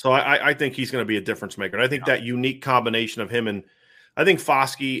 absolutely. Right. So I think he's going to be a difference maker. And I think that unique combination of him and I think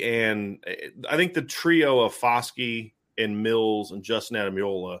Foskey, and I think the trio of Foskey and Mills and Justin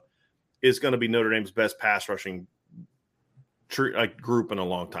Adamiola is going to be Notre Dame's best pass rushing group in a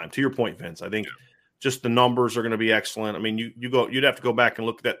long time. To your point, Vince, I think just the numbers are going to be excellent. I mean, you'd have to go back and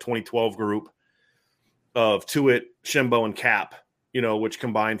look at that 2012 group of Tuitt, Shimbo, and Cap, you know, which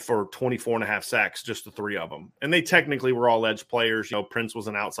combined for 24.5 sacks, just the 3 of them. And they technically were all edge players. You know, Prince was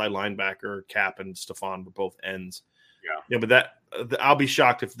an outside linebacker. Cap and Stephon were both ends. Yeah, but I'll be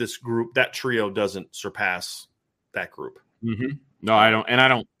shocked if that trio doesn't surpass that group. Mm-hmm. No, I don't. And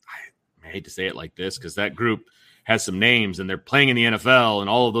I hate to say it like this because that group has some names and they're playing in the NFL and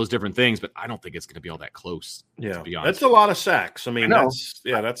all of those different things, but I don't think it's going to be all that close. Yeah, to be honest. That's a lot of sacks. I mean, that's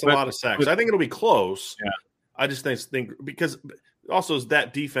a lot of sacks. I think it'll be close. Yeah, I just think because also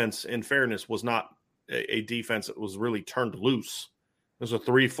that defense, in fairness, was not a defense that was really turned loose. It was a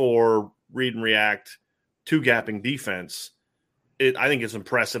 3-4 read and react, 2-gapping defense. I think it's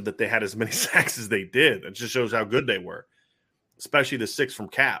impressive that they had as many sacks as they did. It just shows how good they were, especially the 6 from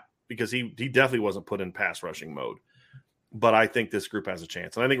Cap, because he definitely wasn't put in pass rushing mode. But I think this group has a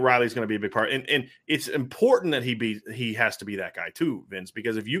chance. And I think Riley's going to be a big part. And it's important that he has to be that guy too, Vince,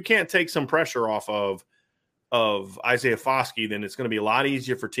 because if you can't take some pressure off of Isaiah Foskey, then it's going to be a lot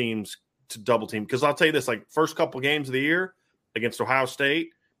easier for teams to double team. Because I'll tell you this, like first couple games of the year against Ohio State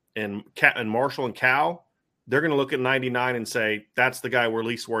and Marshall and Cal, they're going to look at 99 and say, that's the guy we're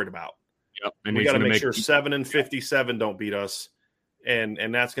least worried about. Yep. And we got to make sure 7 and 57 don't beat us. And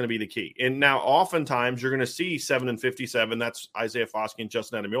that's going to be the key. And now oftentimes you're going to see 7 and 57. That's Isaiah Foskey and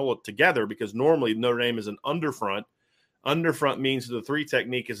Justin Adamiola together, because normally Notre Dame is an underfront. Underfront means the 3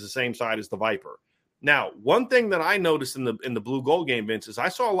 technique is the same side as the Viper. Now, one thing that I noticed in the blue gold game, Vince, is I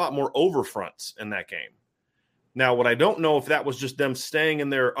saw a lot more overfronts in that game. Now, what I don't know if that was just them staying in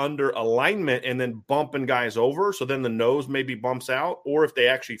their under alignment and then bumping guys over, so then the nose maybe bumps out, or if they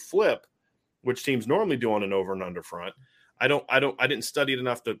actually flip, which teams normally do on an over and under front. I didn't study it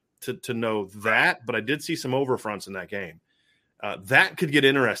enough to know that, but I did see some over fronts in that game. That could get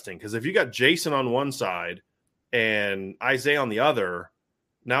interesting, because if you got Jason on one side and Isaiah on the other,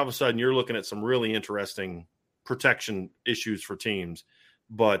 now all of a sudden you're looking at some really interesting protection issues for teams.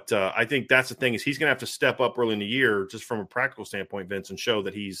 But I think that's the thing is he's going to have to step up early in the year just from a practical standpoint, Vince, and show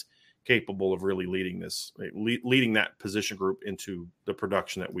that he's capable of really leading that position group into the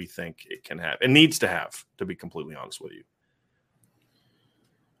production that we think it can have and needs to have, to be completely honest with you.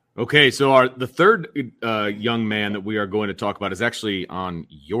 Okay, so the third young man that we are going to talk about is actually on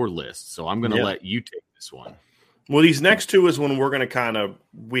your list. So I'm going to let you take this one. Well, these next two is when we're going to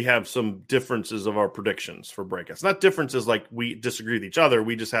we have some differences of our predictions for breakouts. Not differences like we disagree with each other.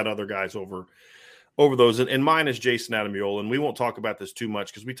 We just had other guys over those. And mine is Jason Adamiola, and we won't talk about this too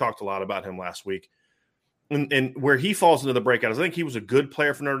much because we talked a lot about him last week. And where he falls into the breakout is I think he was a good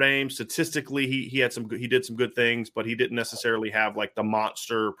player for Notre Dame. Statistically, he did some good things, but he didn't necessarily have like the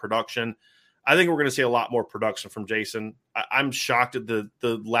monster production. I think we're going to see a lot more production from Jason. I'm shocked at the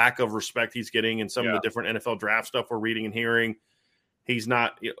lack of respect he's getting in some of the different NFL draft stuff we're reading and hearing. He's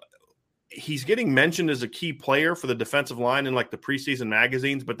getting mentioned as a key player for the defensive line in like the preseason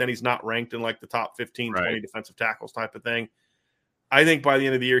magazines, but then he's not ranked in like the top 15, 20 defensive tackles type of thing. I think by the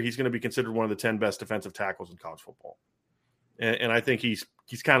end of the year, he's going to be considered one of the 10 best defensive tackles in college football. And I think he's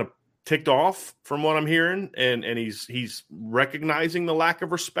kind of ticked off from what I'm hearing, and he's recognizing the lack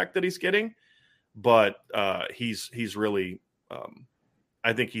of respect that he's getting. But he's really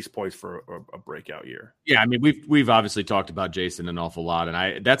I think he's poised for a breakout year. Yeah, I mean we've obviously talked about Jason an awful lot, and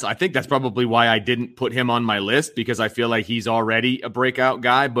I think that's probably why I didn't put him on my list, because I feel like he's already a breakout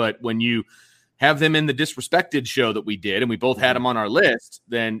guy. But when you have them in the disrespected show that we did, and we both had him on our list,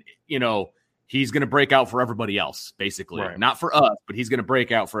 then, he's going to break out for everybody else, basically. Right. Not for us, but he's going to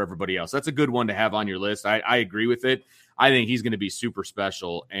break out for everybody else. That's a good one to have on your list. I agree with it. I think he's going to be super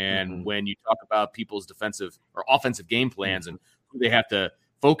special. And when you talk about people's defensive or offensive game plans and who they have to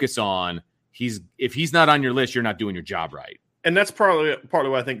focus on, if he's not on your list, you're not doing your job right. And that's partly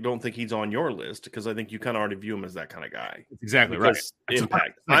why I don't think he's on your list, because I think you kind of already view him as that kind of guy. That's exactly right.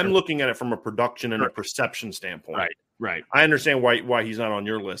 Impact. I'm looking at it from a production and a perception standpoint. Right. I understand why he's not on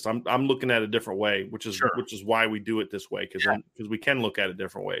your list. I'm looking at it a different way, which is why we do it this way, because we can look at it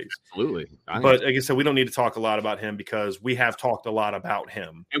different ways. Absolutely. But like I said, we don't need to talk a lot about him because we have talked a lot about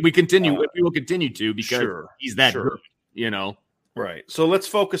him, and we will continue to, because he's that good. Right. So let's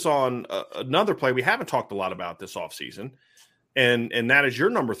focus on another play we haven't talked a lot about this offseason. And that is your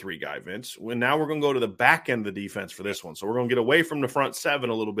number 3 guy, Vince. Now we're going to go to the back end of the defense for this one. So we're going to get away from the front 7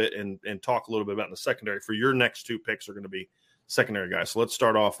 a little bit and talk a little bit about in the secondary. For your next 2 picks are going to be secondary guys. So let's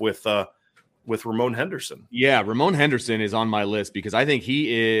start off with Ramon Henderson. Yeah, Ramon Henderson is on my list because I think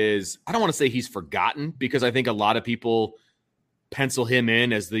he is – I don't want to say he's forgotten, because I think a lot of people pencil him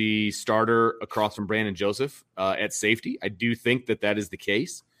in as the starter across from Brandon Joseph at safety. I do think that is the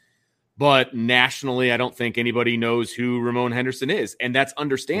case. But nationally, I don't think anybody knows who Ramon Henderson is. And that's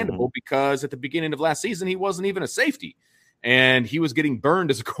understandable because at the beginning of last season, he wasn't even a safety. And he was getting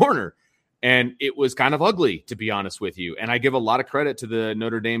burned as a corner. And it was kind of ugly, to be honest with you. And I give a lot of credit to the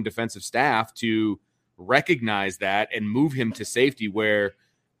Notre Dame defensive staff to recognize that and move him to safety, where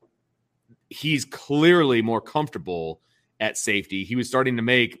he's clearly more comfortable at safety. He was starting to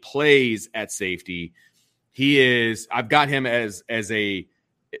make plays at safety. I've got him as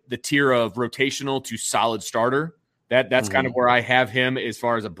the tier of rotational to solid starter. That's kind of where I have him as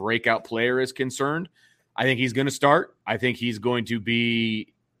far as a breakout player is concerned. I think he's going to start. I think he's going to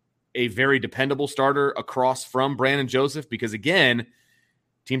be a very dependable starter across from Brandon Joseph, because again,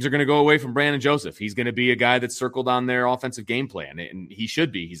 teams are going to go away from Brandon Joseph. He's going to be a guy that's circled on their offensive game plan, and he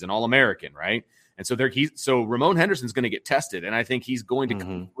should be. He's an All-American, right? And so Ramon Henderson's going to get tested, and I think he's going to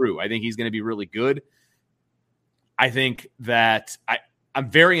come through. I think he's going to be really good. I think that I'm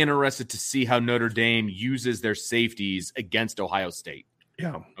very interested to see how Notre Dame uses their safeties against Ohio State.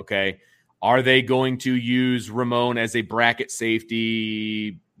 Yeah. Okay. Are they going to use Ramon as a bracket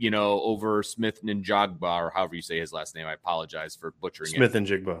safety, over Smith Njigba, or however you say his last name? I apologize for butchering Smith and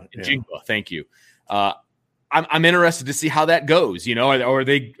Njigba. Njigba, thank you. I'm interested to see how that goes, or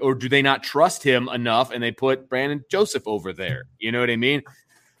do they not trust him enough and they put Brandon Joseph over there? You know what I mean?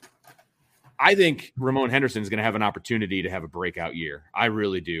 I think Ramon Henderson is going to have an opportunity to have a breakout year. I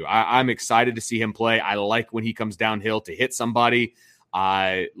really do. I'm excited to see him play. I like when he comes downhill to hit somebody.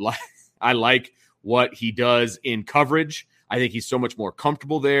 I like what he does in coverage. I think he's so much more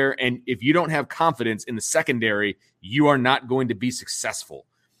comfortable there. And if you don't have confidence in the secondary, you are not going to be successful.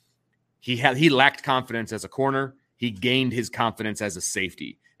 He lacked confidence as a corner. He gained his confidence as a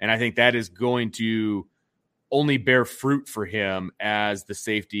safety. And I think that is going to only bear fruit for him as the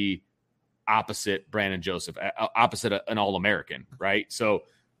safety opposite Brandon Joseph, opposite an All-American, right? So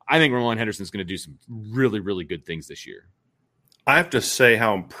I think Ramon Henderson is going to do some really, really good things this year. I have to say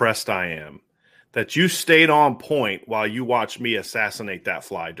how impressed I am that you stayed on point while you watched me assassinate that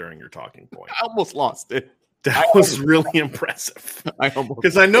fly during your talking point. I almost lost it. That was really impressive.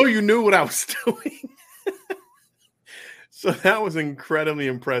 Because I know you knew what I was doing. So that was incredibly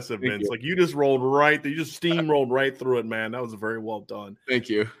impressive, Vince. Like you just steamrolled right through it, man. That was very well done. Thank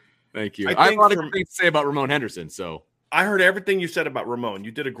you. I have a lot of things to say about Ramon Henderson. So I heard everything you said about Ramon.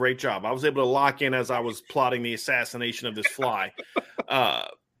 You did a great job. I was able to lock in as I was plotting the assassination of this fly.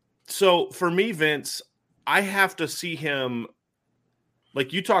 So for me, Vince, I have to see him.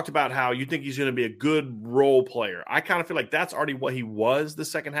 Like you talked about how you think he's going to be a good role player. I kind of feel like that's already what he was the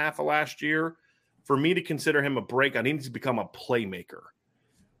second half of last year. For me to consider him a breakout, he needs to become a playmaker.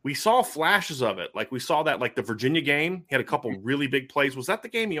 We saw flashes of it. Like we saw that, like the Virginia game, he had a couple really big plays. Was that the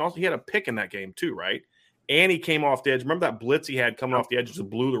game? He had a pick in that game too, right? And he came off the edge. Remember that blitz he had coming off the edge just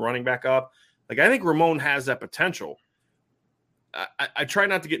blew the running back up? Like I think Ramon has that potential. I try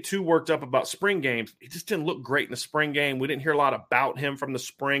not to get too worked up about spring games. He just didn't look great in the spring game. We didn't hear a lot about him from the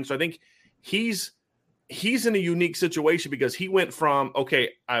spring. So I think he's in a unique situation because he went from, okay,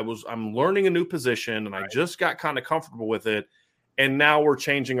 I'm learning a new position and I just got kind of comfortable with it. And now we're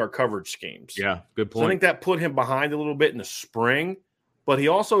changing our coverage schemes. Yeah, good point. So I think that put him behind a little bit in the spring, but he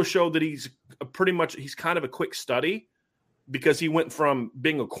also showed that he's kind of a quick study because he went from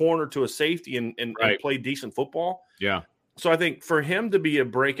being a corner to a safety and played decent football. Yeah. So I think for him to be a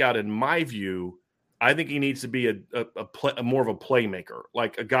breakout, in my view, I think he needs to be a more of a playmaker,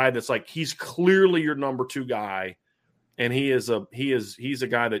 like a guy that's like he's clearly your number two guy, and he's a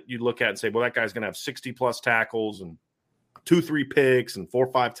guy that you look at and say, well, that guy's going to have 60 plus tackles and 2-3 picks and 4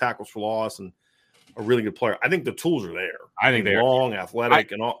 or 5 tackles for loss and a really good player. I think the tools are there. I think they're long,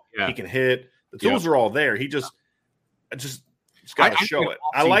 athletic, and all. Yeah. He can hit. The tools are all there. He just got to show it.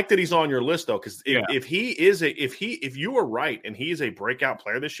 I like that he's on your list though, because if you were right and he is a breakout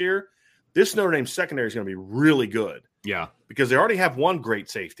player this year, this Notre Dame secondary is going to be really good. Yeah, because they already have one great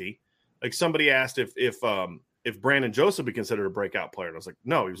safety. Like somebody asked if Brandon Joseph be considered a breakout player, and I was like,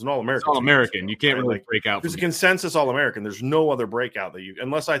 no, he was an All-American. All-American. You can't really break out. There's a consensus All-American. There's no other breakout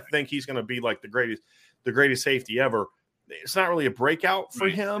unless I think he's going to be like the greatest safety ever. It's not really a breakout for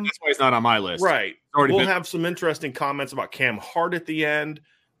him. That's why he's not on my list. Right. We'll have some interesting comments about Cam Hart at the end,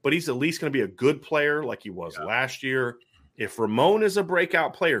 but he's at least going to be a good player like he was last year. If Ramon is a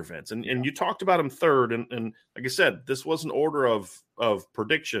breakout player, Vince, and you talked about him third, and like I said, this was an order of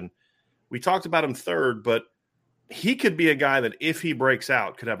prediction. We talked about him third, but he could be a guy that if he breaks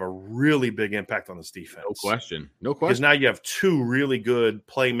out could have a really big impact on this defense. No question. Because now you have 2 really good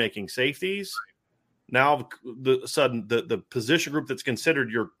playmaking safeties. Now the position group that's considered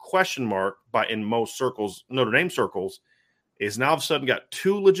your question mark in most circles, Notre Dame circles, is now all of a sudden got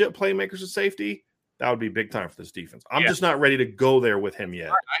 2 legit playmakers at safety. That would be big time for this defense. I'm just not ready to go there with him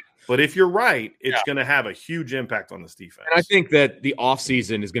yet. But if you're right, it's going to have a huge impact on this defense. And I think that the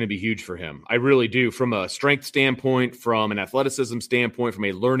offseason is going to be huge for him. I really do. From a strength standpoint, from an athleticism standpoint, from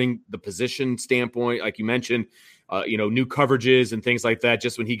a learning the position standpoint, like you mentioned, new coverages and things like that,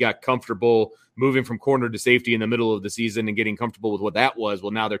 just when he got comfortable moving from corner to safety in the middle of the season and getting comfortable with what that was.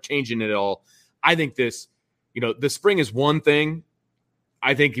 Well, now they're changing it all. I think this, the spring is one thing.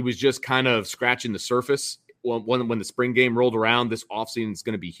 I think he was just kind of scratching the surface when the spring game rolled around. This offseason is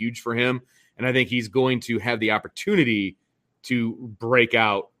going to be huge for him. And I think he's going to have the opportunity to break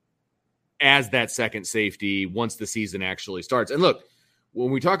out as that second safety once the season actually starts. And look,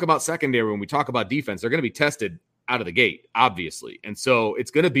 when we talk about secondary, when we talk about defense, they're going to be tested out of the gate, obviously. And so it's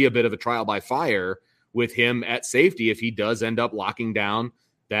going to be a bit of a trial by fire with him at safety if he does end up locking down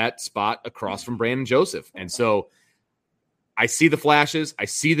that spot across from Brandon Joseph. And so I see the flashes. I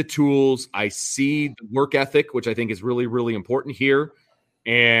see the tools. I see the work ethic, which I think is really, really important here.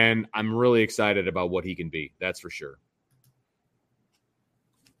 And I'm really excited about what he can be. That's for sure.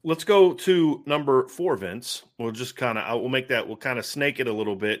 Let's go to number 4, Vince. We'll just we'll kind of snake it a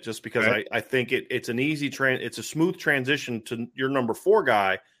little bit just because I think it's an easy it's a smooth transition to your number 4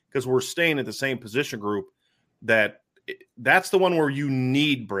 guy because we're staying at the same position group that's the one where you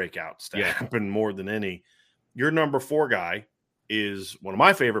need breakouts to happen more than any. Your number 4 guy is one of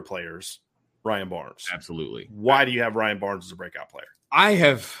my favorite players, Ryan Barnes. Absolutely. Why do you have Ryan Barnes as a breakout player? I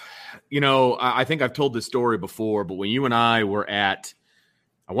have, I think I've told this story before, but when you and I were at,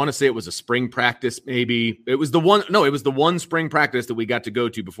 I want to say it was a spring practice, maybe. It was the one spring practice that we got to go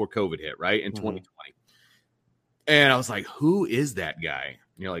to before COVID hit, right, in 2020. And I was like, who is that guy?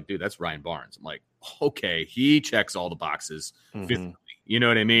 And you're like, dude, that's Ryan Barnes. I'm like, okay, he checks all the boxes physically. You know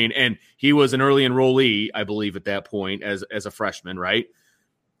what I mean? And he was an early enrollee, I believe, at that point as a freshman, right?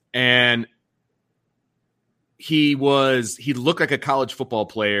 And he looked like a college football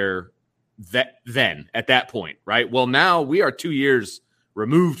player then at that point, right? Well, now we are 2 years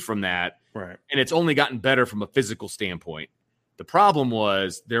removed from that, right? And it's only gotten better from a physical standpoint. The problem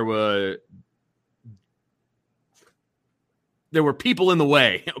was there were people in the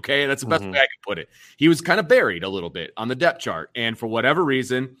way. Okay, that's the best way I can put it. He was kind of buried a little bit on the depth chart, and for whatever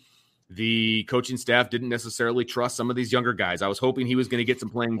reason, the coaching staff didn't necessarily trust some of these younger guys. I was hoping he was going to get some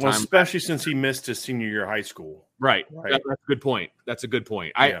playing time, especially since he missed his senior year of high school. Right. That's a good point. That's a good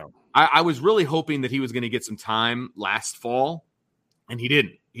point. I was really hoping that he was going to get some time last fall, and he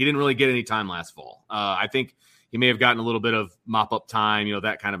didn't. He didn't really get any time last fall. I think he may have gotten a little bit of mop-up time,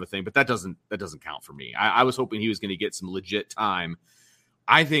 that kind of a thing, but that doesn't count for me. I was hoping he was going to get some legit time.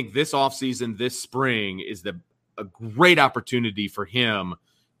 I think this offseason, this spring, is a great opportunity for him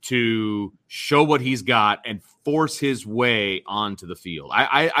to show what he's got and force his way onto the field.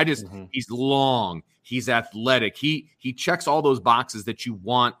 I just he's long, he's athletic. He checks all those boxes that you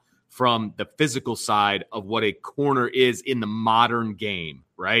want from the physical side of what a corner is in the modern game,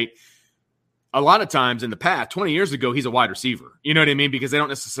 right? A lot of times in the past, 20 years ago, he's a wide receiver. You know what I mean? Because they don't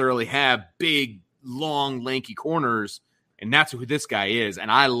necessarily have big, long, lanky corners, and that's who this guy is.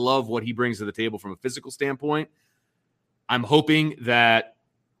 And I love what he brings to the table from a physical standpoint. I'm hoping that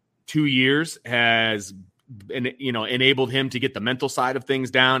 2 years has enabled him to get the mental side of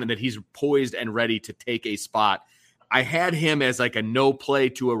things down and that he's poised and ready to take a spot. I had him as like a no play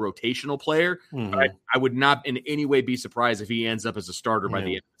to a rotational player. But I would not in any way be surprised if he ends up as a starter by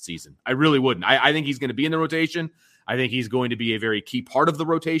the end of the season. I really wouldn't. I think he's going to be in the rotation. I think he's going to be a very key part of the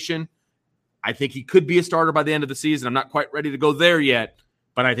rotation. I think he could be a starter by the end of the season. I'm not quite ready to go there yet,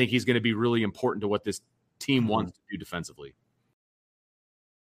 but I think he's going to be really important to what this team wants to do defensively.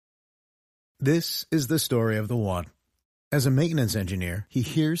 This is the story of the one. As a maintenance engineer, he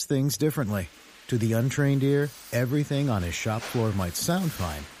hears things differently. To the untrained ear, everything on his shop floor might sound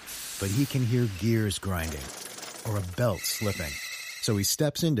fine, but he can hear gears grinding or a belt slipping. So he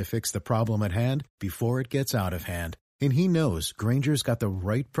steps in to fix the problem at hand before it gets out of hand. And he knows Grainger's got the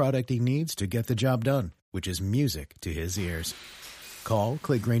right product he needs to get the job done, which is music to his ears. Call,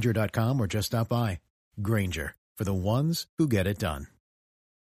 click Grainger.com, or just stop by. Grainger, for the ones who get it done.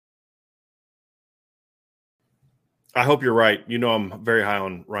 I hope you're right. I'm very high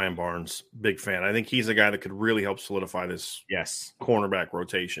on Ryan Barnes. Big fan. I think he's a guy that could really help solidify this cornerback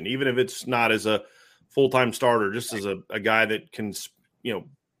rotation, even if it's not as a full-time starter, just as a guy that can,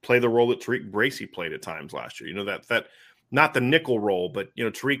 play the role that Tariq Bracy played at times last year. That not the nickel role, but,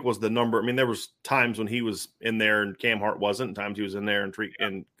 Tariq was the number. I mean, there was times when he was in there and Cam Hart wasn't, and times he was in there and Tariq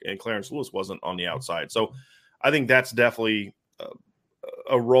and Clarence Lewis wasn't on the outside. So I think that's definitely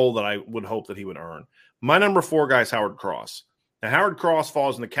a role that I would hope that he would earn. My number 4 guy is Howard Cross. Now, Howard Cross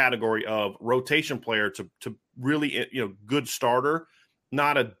falls in the category of rotation player to really, good starter,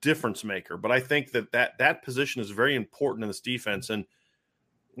 not a difference maker. But I think that position is very important in this defense. And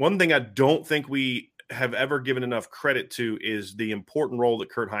one thing I don't think we have ever given enough credit to is the important role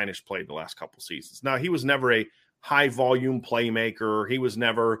that Kurt Hinish played the last couple seasons. Now, he was never a high-volume playmaker. He was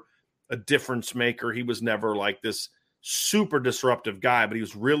never a difference maker. He was never like this super disruptive guy, but he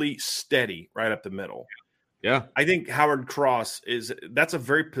was really steady right up the middle. Yeah. I think Howard Cross that's a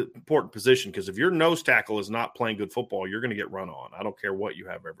very important position, because if your nose tackle is not playing good football, you're going to get run on. I don't care what you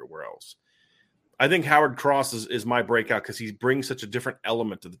have everywhere else. I think Howard Cross is my breakout because he brings such a different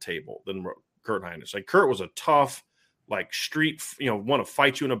element to the table than Kurt Hinish. Like, Kurt was a tough, like, street, want to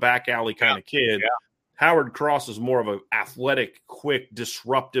fight you in a back alley kind of kid. Yeah. Howard Cross is more of an athletic, quick,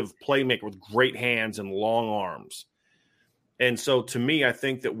 disruptive playmaker with great hands and long arms. And so, to me, I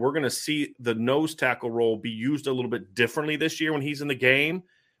think that we're going to see the nose tackle role be used a little bit differently this year when he's in the game.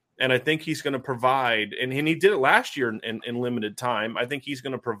 And I think he's going to provide, and he did it last year in limited time. I think he's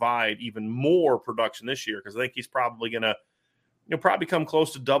going to provide even more production this year, because I think he's probably going to probably come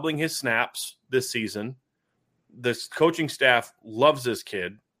close to doubling his snaps this season. This coaching staff loves this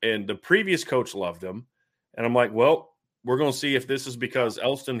kid, and the previous coach loved him. And I'm like, well, we're going to see if this is because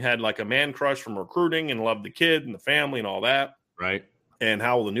Elston had like a man crush from recruiting and loved the kid and the family and all that. Right. And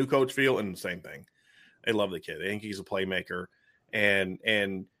how will the new coach feel? And the same thing. They love the kid. They think he's a playmaker. And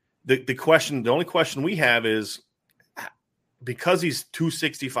the only question we have is, because he's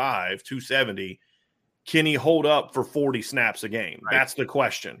 265, 270, can he hold up for 40 snaps a game? Right. That's the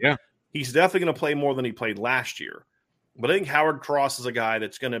question. Yeah. He's definitely going to play more than he played last year. But I think Howard Cross is a guy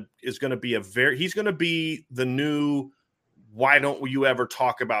that's going to be he's going to be the new, why don't you ever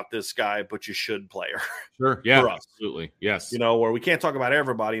talk about this guy, but you should player. Sure. Yeah, for us. Absolutely. Yes. Where we can't talk about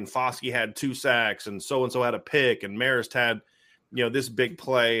everybody, and Foskey had 2 sacks and so-and-so had a pick, and Marist had, this big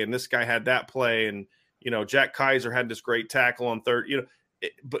play, and this guy had that play. And, Jack Kaiser had this great tackle on third.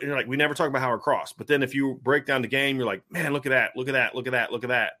 but you're like, we never talk about Howard Cross. But then if you break down the game, you're like, man, look at that, look at that, look at that, look at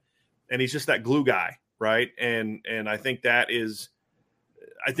that. And he's just that glue guy, right? And I think that's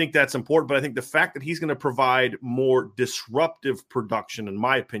important. But I think the fact that he's going to provide more disruptive production, in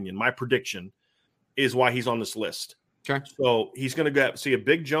my opinion, my prediction, is why he's on this list. Okay. So he's going to see a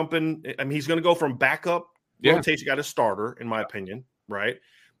big jump in. I mean, he's going to go from backup rotation guy to starter, in my opinion, right?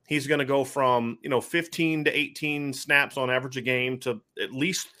 He's going to go from 15 to 18 snaps on average a game to at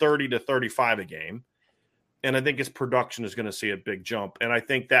least 30 to 35 a game. And I think his production is going to see a big jump. And I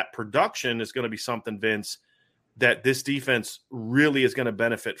think that production is going to be something, Vince, that this defense really is going to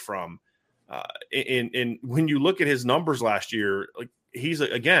benefit from. In when you look at his numbers last year, like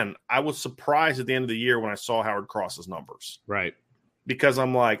I was surprised at the end of the year when I saw Howard Cross's numbers. Right. Because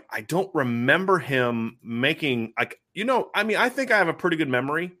I'm like, I don't remember him making I think I have a pretty good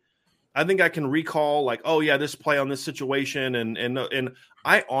memory. I think I can recall like, oh yeah, this play on this situation. And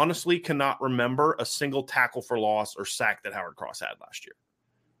I honestly cannot remember a single tackle for loss or sack that Howard Cross had last year,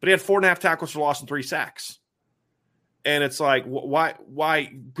 but he had 4.5 tackles for loss and 3 sacks. And it's like, why?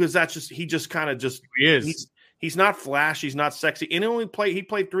 Because he is. He's not flashy. He's not sexy. And he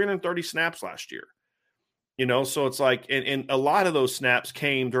played 330 snaps last year. So it's like, and a lot of those snaps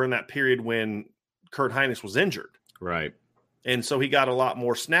came during that period when Kurt Hinish was injured. Right. And so he got a lot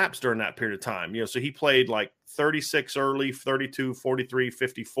more snaps during that period of time. So he played like 36 early, 32, 43,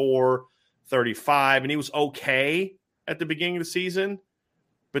 54, 35, and he was okay at the beginning of the season.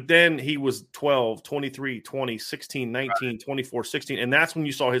 But then he was 12, 23, 20, 16, 19, 24, 16. And that's when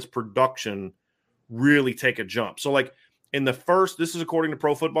you saw his production really take a jump. So like this is according to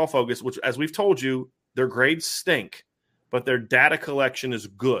Pro Football Focus, which as we've told you, their grades stink, but their data collection is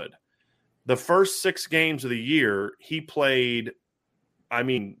good. The first 6 games of the year, he played,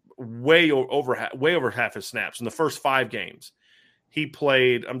 way over half his snaps. In the first 5 games, he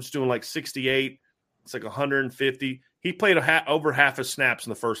played, I'm just doing like 68. It's like 150. He played over half his snaps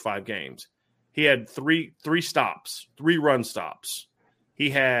in the first 5 games. He had 3 stops, 3 run stops. He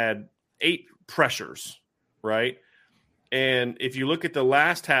had 8 pressures, right? And if you look at the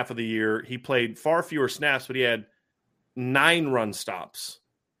last half of the year, he played far fewer snaps, but he had 9 run stops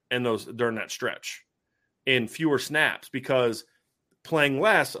during that stretch and fewer snaps because playing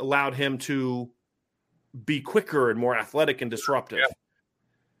less allowed him to be quicker and more athletic and disruptive. Yeah.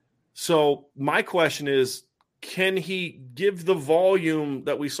 So my question is, can he give the volume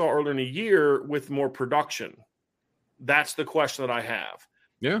that we saw earlier in the year with more production? That's the question that I have.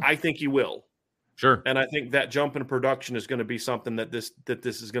 Yeah. I think he will. Sure. And I think that jump in production is going to be something that this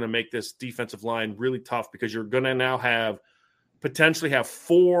is going to make this defensive line really tough because you're going to now potentially have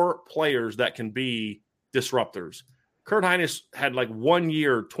 4 players that can be disruptors. Kurt Hinish had like 1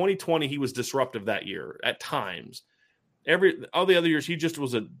 year, 2020, he was disruptive that year at times. All the other years, he just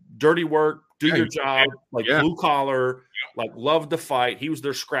was a dirty work, do your job, blue collar, like loved to fight. He was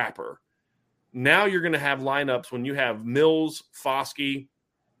their scrapper. Now you're going to have lineups when you have Mills, Foskey,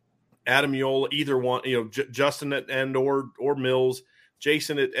 Adam Yola, either one, Justin at end or Mills,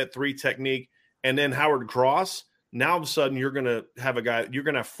 Jason at 3 technique, and then Howard Cross. Now all of a sudden you're going to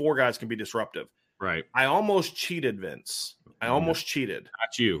have 4 guys can be disruptive. Right. I almost cheated, Vince. I almost cheated.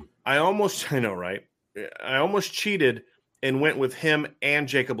 Not you. I know, right? I almost cheated and went with him and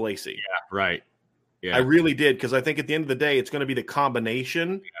Jacob Lacey. Yeah, right. Yeah. I really did because I think at the end of the day, it's going to be the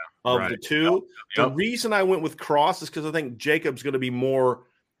combination of the two. Yep. The reason I went with Cross is because I think Jacob's going to be more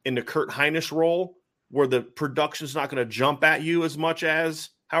in the Kurt Hinish role where the production's not going to jump at you as much as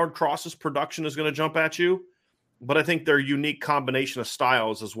Howard Cross's production is going to jump at you. But I think their unique combination of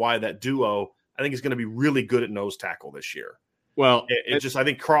styles is why that duo, I think, is going to be really good at nose tackle this year. Well, I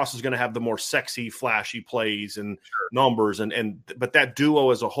think Cross is going to have the more sexy, flashy plays and numbers, but that duo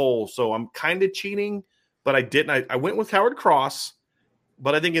as a whole. So I'm kind of cheating, but I didn't. I went with Howard Cross,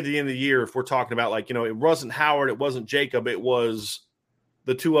 but I think at the end of the year, if we're talking about it wasn't Howard, it wasn't Jacob, it was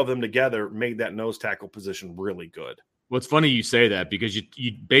the 2 of them together made that nose tackle position really good. Well, it's funny you say that because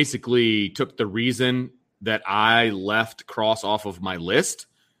you basically took the reason that I left Cross off of my list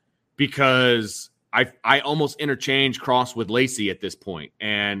because I almost interchanged Cross with Lacey at this point,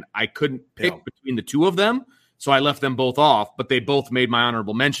 and I couldn't pick between the 2 of them, so I left them both off, but they both made my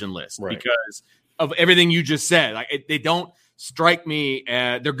honorable mention list because of everything you just said. Like they don't strike me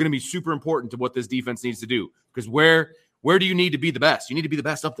as they're going to be super important to what this defense needs to do because where do you need to be the best? You need to be the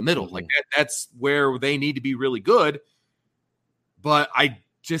best up the middle. Mm-hmm. Like that's where they need to be really good, but I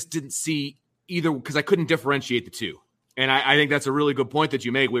just didn't see either because I couldn't differentiate the 2. And I think that's a really good point that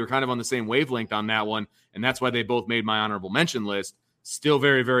you make. We were kind of on the same wavelength on that one, and that's why they both made my honorable mention list. Still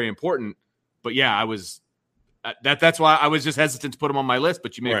very, very important. But, yeah, That's why I was just hesitant to put him on my list,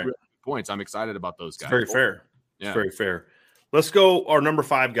 but you make Right. really good points. I'm excited about those guys. It's very fair. Yeah. It's very fair. Let's go our number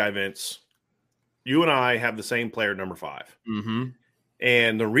 5 guy, Vince. You and I have the same player, number 5. Mm-hmm.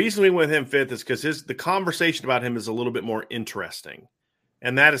 And the reason we went him 5th is because the conversation about him is a little bit more interesting,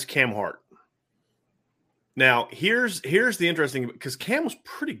 and that is Cam Hart. Now, here's the interesting, because Cam was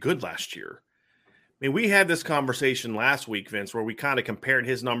pretty good last year. I mean, we had this conversation last week, Vince, where we kind of compared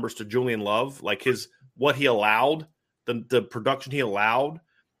his numbers to Julian Love, like what he allowed, the production he allowed.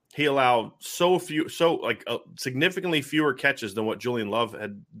 He allowed significantly fewer catches than what Julian Love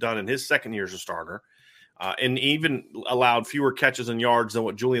had done in his second year as a starter, and even allowed fewer catches and yards than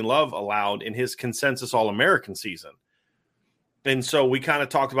what Julian Love allowed in his consensus All-American season. And so we kind of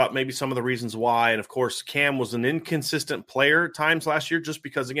talked about maybe some of the reasons why. And, of course, Cam was an inconsistent player at times last year just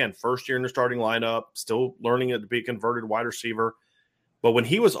because, again, first year in the starting lineup, still learning to be a converted wide receiver. But when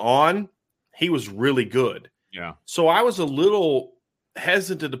he was on, he was really good. Yeah. So I was a little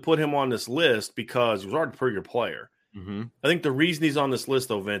hesitant to put him on this list because he was already a pretty good player. Mm-hmm. I think the reason he's on this list,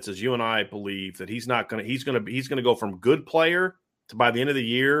 though, Vince, is you and I believe that he's going to go from good player to, by the end of the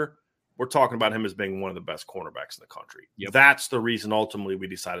year, we're talking about him as being one of the best cornerbacks in the country. Yep. That's the reason ultimately we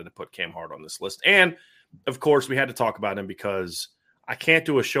decided to put Cam Hart on this list. And, of course, we had to talk about him because I can't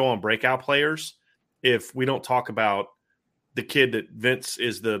do a show on breakout players if we don't talk about the kid that Vince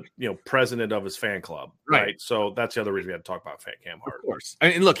is the president of his fan club. Right. So that's the other reason we had to talk about Cam Hart. Of course.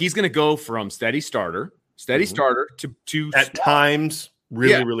 And look, he's going to go from steady starter to at star. Times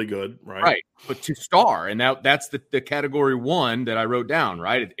really good, right? Right, but to star, and that's the category 1 that I wrote down.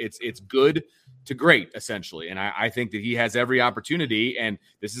 Right, it's good to great essentially, and I think that he has every opportunity. And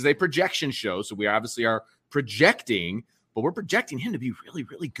this is a projection show, so we obviously are projecting, but we're projecting him to be really,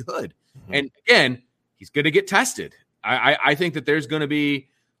 really good. Mm-hmm. And again, he's going to get tested. I think that there's going to be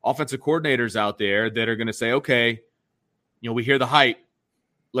offensive coordinators out there that are going to say, okay, we hear the hype,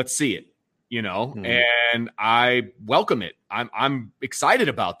 let's see it. Mm-hmm. And I welcome it. I'm excited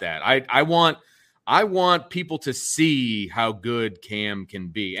about that. I want people to see how good Cam can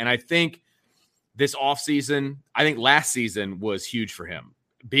be. And I think this offseason, I think last season was huge for him.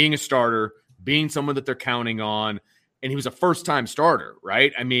 Being a starter, being someone that they're counting on, and he was a first-time starter,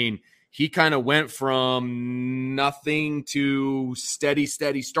 right? I mean, he kind of went from nothing to steady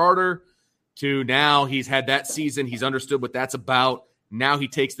starter to now he's had that season. He's understood what that's about. Now he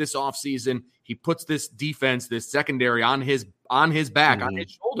takes this offseason, he puts this defense, this secondary on his back, mm-hmm. on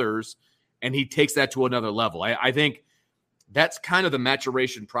his shoulders, and he takes that to another level. I think that's kind of the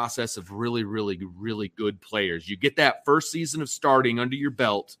maturation process of really, really, really good players. You get that first season of starting under your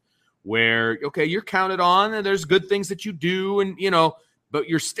belt where, okay, you're counted on and there's good things that you do and, but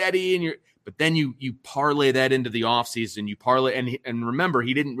you're steady but then you parlay that into the offseason. You parlay, and remember,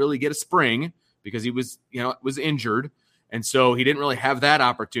 he didn't really get a spring because he was injured. And so he didn't really have that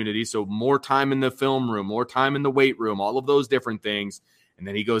opportunity. So more time in the film room, more time in the weight room, all of those different things. And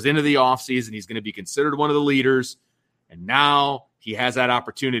then he goes into the offseason. He's going to be considered one of the leaders. And now he has that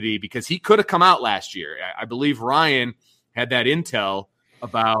opportunity because he could have come out last year. I believe Ryan had that intel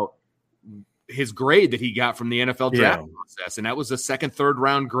about his grade that he got from the NFL draft process. And that was a second, third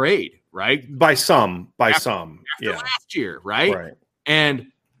round grade, right? By some. After last year, right? And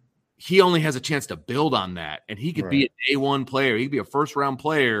he only has a chance to build on that. And he could be a day 1 player. He could be a first round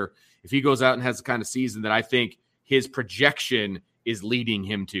player if he goes out and has the kind of season that I think his projection is leading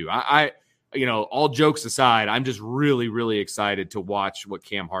him to. All jokes aside, I'm just really, really excited to watch what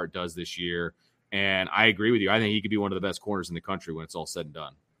Cam Hart does this year. And I agree with you. I think he could be one of the best corners in the country when it's all said and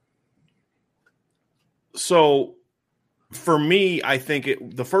done. So for me, I think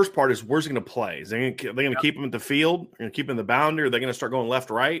the first part is where's he going to play? Is they going to keep him at the field? They're going to keep him in the boundary? Are they going to start going left,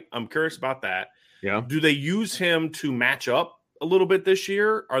 right? I'm curious about that. Yeah. Do they use him to match up a little bit this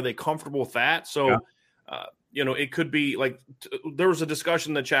year? Are they comfortable with that? So, it could be like there was a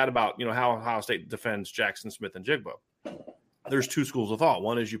discussion in the chat about, how Ohio State defends Jackson Smith and Jigba. There's 2 schools of thought.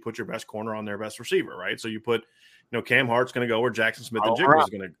 One is you put your best corner on their best receiver, right? So you put, Cam Hart's going to go where Jackson Smith and Jigba is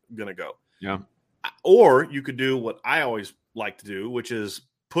going to go. Yeah. Or you could do what I always like to do, which is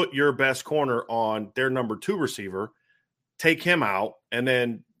put your best corner on their number 2 receiver, take him out, and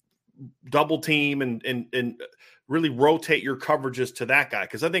then double team and really rotate your coverages to that guy.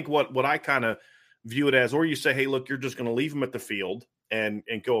 Because I think what I kind of view it as, or you say, hey, look, you're just going to leave him at the field and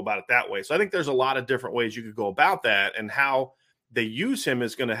go about it that way. So I think there's a lot of different ways you could go about that, and how they use him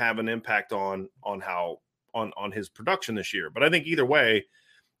is going to have an impact on his production this year. But I think either way,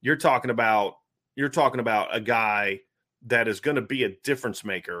 you're talking about a guy that is going to be a difference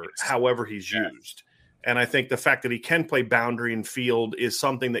maker, however he's used. And I think the fact that he can play boundary and field is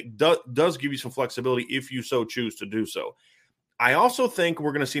something that does give you some flexibility if you so choose to do so. I also think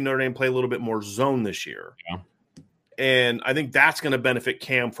we're going to see Notre Dame play a little bit more zone this year. Yeah. And I think that's going to benefit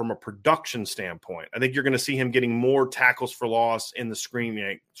Cam from a production standpoint. I think you're going to see him getting more tackles for loss in the screen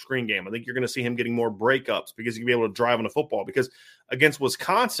game. I think you're going to see him getting more breakups because he'll be able to drive on the football. Because against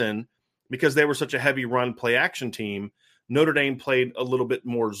Wisconsin, because they were such a heavy run play action team, Notre Dame played a little bit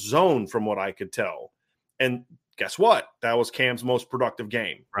more zone from what I could tell. And guess what? That was Cam's most productive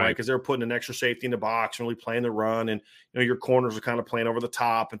game, right? Because they were putting an extra safety in the box and really playing the run. And, your corners are kind of playing over the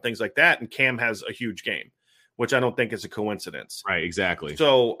top and things like that. And Cam has a huge game, which I don't think is a coincidence. Right, exactly.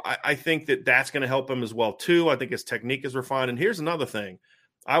 So I think that that's going to help him as well, too. I think his technique is refined. And here's another thing.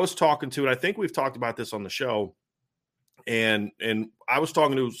 I was talking to, and I think we've talked about this on the show, and I was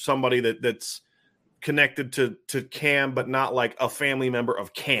talking to somebody that's connected to Cam, but not like a family member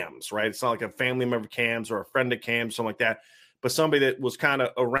of Cam's, right? It's not like a family member of Cam's or a friend of Cam's, something like that, but somebody that was kind of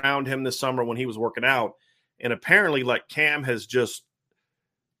around him this summer when he was working out. And apparently, like, Cam has just,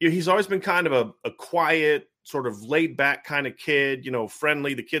 he's always been kind of a quiet, sort of laid back kind of kid,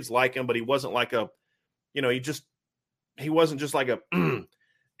 friendly. The kids like him, but he wasn't like he wasn't just like a, and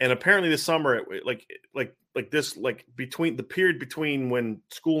apparently this summer, between the period between when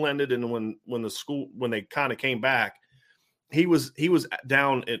school ended and when they kind of came back, he was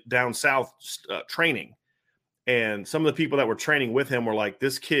down south training, and some of the people that were training with him were like,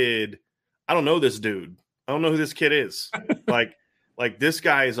 this kid, I don't know this dude. I don't know who this kid is. like this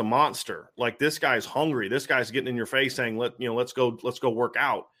guy is a monster. Like, this guy's hungry. This guy's getting in your face saying, let's go work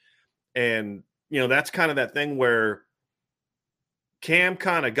out. And, that's kind of that thing where Cam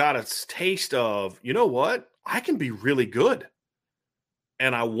kind of got a taste of, you know what? I can be really good.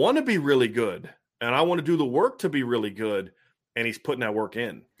 And I want to be really good. And I want to do the work to be really good. And he's putting that work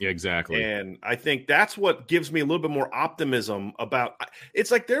in. Yeah, exactly. And I think that's what gives me a little bit more optimism about –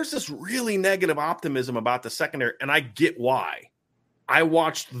 it's like there's this really negative optimism about the secondary, and I get why. I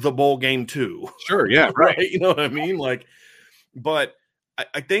watched the bowl game too. Sure, yeah, right. You know what I mean? But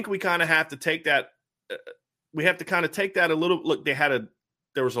I think we kind of have to take that we have to kind of take that a little – look,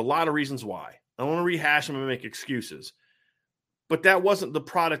 there was a lot of reasons why. I don't want to rehash them and make excuses. But that wasn't the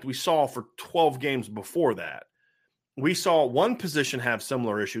product we saw for 12 games before that. We saw one position have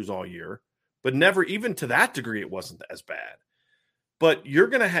similar issues all year, but never even to that degree it wasn't as bad. But you're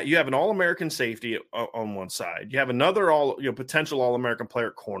going to you have an All-American safety on one side. You have another potential All-American player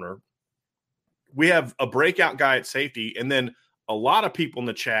at corner. We have a breakout guy at safety, and then a lot of people in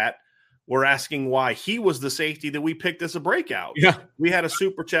the chat were asking why he was the safety that we picked as a breakout. Yeah. We had a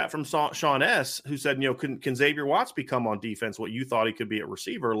super chat from Sean S. who said, can Xavier Watts become on defense what you thought he could be at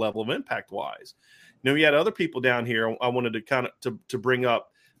receiver level of impact-wise? We had other people down here. I wanted to kind of to bring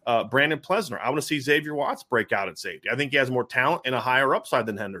up Brandon Plesner. I want to see Xavier Watts break out at safety. I think he has more talent and a higher upside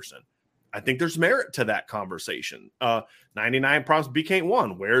than Henderson. I think there's merit to that conversation. 99 problems became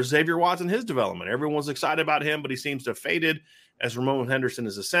one. Where's Xavier Watts in his development? Everyone's excited about him, but he seems to have faded as Ramon Henderson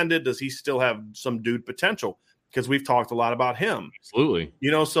has ascended. Does he still have some dude potential? Because we've talked a lot about him. Absolutely.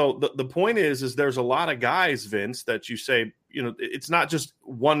 So the point is there's a lot of guys, Vince, that you say, it's not just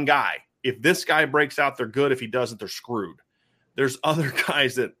one guy. If this guy breaks out, they're good. If he doesn't, they're screwed. There's other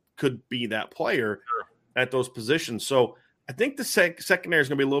guys that could be that player at those positions. So I think the secondary is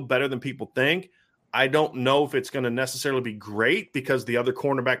going to be a little better than people think. I don't know if it's going to necessarily be great because the other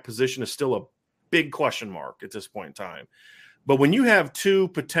cornerback position is still a big question mark at this point in time. But when you have two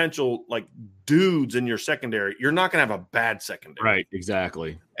potential dudes in your secondary, you're not going to have a bad secondary. Right,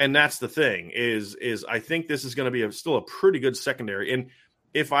 exactly. And that's the thing is I think this is going to be still a pretty good secondary. And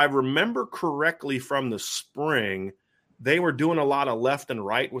if I remember correctly from the spring, they were doing a lot of left and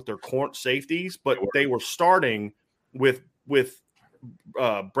right with their safeties, but they were starting with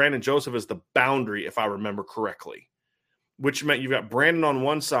Brandon Joseph as the boundary, if I remember correctly, which meant you've got Brandon on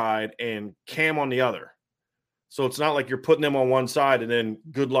one side and Cam on the other. So it's not like you're putting them on one side and then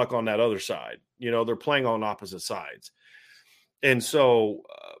good luck on that other side. They're playing on opposite sides. And so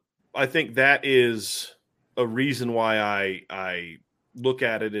I think that is a reason why I look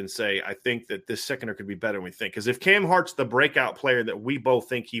at it and say, I think that this secondary could be better than we think. Because if Cam Hart's the breakout player that we both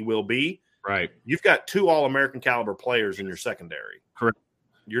think he will be, right, you've got two All-American caliber players in your secondary. Correct.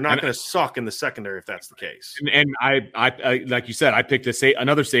 You're not going to suck in the secondary if that's the case. And I like you said, I picked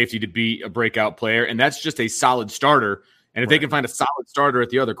another safety to be a breakout player, and that's just a solid starter. And if they can find a solid starter at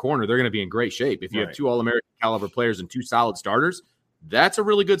the other corner, they're going to be in great shape. If you have two All-American caliber players and two solid starters, that's a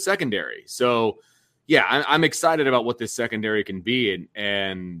really good secondary. So, yeah, I'm excited about what this secondary can be.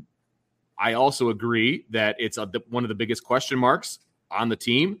 And I also agree that it's one of the biggest question marks on the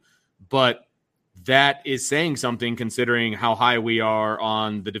team. But that is saying something considering how high we are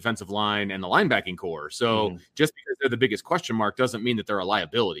on the defensive line and the linebacking core. So just because they're the biggest question mark doesn't mean that they're a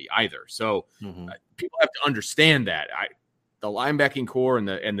liability either. So people have to understand that the linebacking core and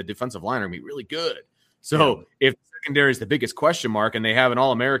the defensive line are going to be really good. So if secondary is the biggest question mark and they have an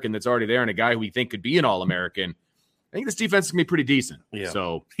All-American that's already there and a guy who we think could be an All-American, I think this defense is going to be pretty decent. Yeah.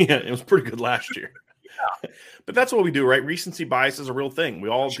 So it was pretty good last year. But that's what we do, right? Recency bias is a real thing. We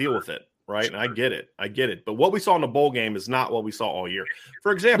all deal with it, right? And I get it. But what we saw in the bowl game is not what we saw all year.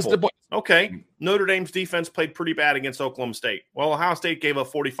 For example, Notre Dame's defense played pretty bad against Oklahoma State. Well, Ohio State gave up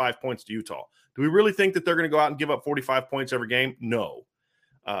 45 points to Utah. Do we really think that they're going to go out and give up 45 points every game? No.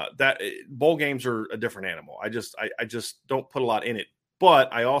 That bowl games are a different animal. I just don't put a lot in it.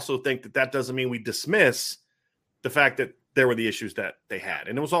 But I also think that doesn't mean we dismiss the fact that there were the issues that they had.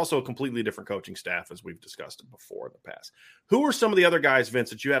 And it was also a completely different coaching staff, as we've discussed it before in the past. Who were some of the other guys, Vince,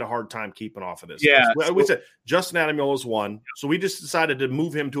 that you had a hard time keeping off of this? Yeah. We said Justin Ademilola was one. So we just decided to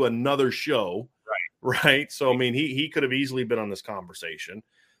move him to another show. Right. So, I mean, he could have easily been on this conversation.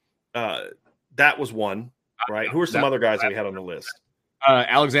 That was one, right? Who are some other guys that we had on the list?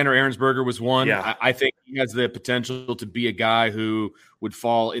 Alexander Ahrensberger was one. Yeah. I think he has the potential to be a guy who would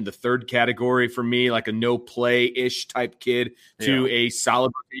fall in the third category for me, like a no-play-ish type kid to a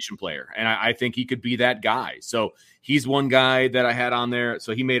solid rotation player. And I think he could be that guy. So he's one guy that I had on there.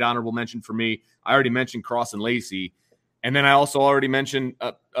 So he made honorable mention for me. I already mentioned Cross and Lacey. And then I also already mentioned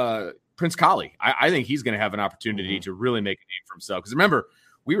Prince Collie. I think he's going to have an opportunity to really make a name for himself. Because remember,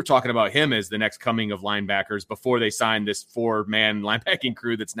 we were talking about him as the next coming of linebackers before they signed this 4-man linebacking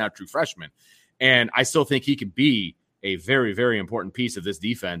crew that's now true freshman. And I still think he could be a very, very important piece of this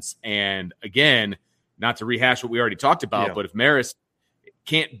defense. And again, not to rehash what we already talked about, but if Maris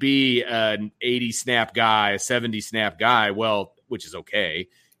can't be an 80-snap guy, a 70-snap guy, well, which is okay,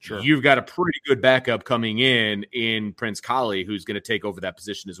 you've got a pretty good backup coming in Prince Collie who's going to take over that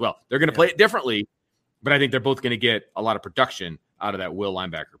position as well. They're going to play it differently, but I think they're both going to get a lot of production out of that will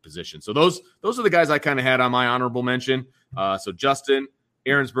linebacker position. So those are the guys I kind of had on my honorable mention. So Justin,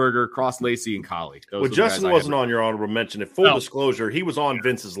 Ahrensberger, Cross, Lacey, and Collie. Justin wasn't on your honorable mention. In full disclosure, he was on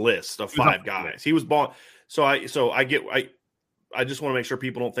Vince's list of 5 guys. He was bought. So I just want to make sure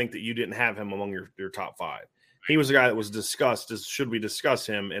people don't think that you didn't have him among your top 5. He was the guy that was discussed as should we discuss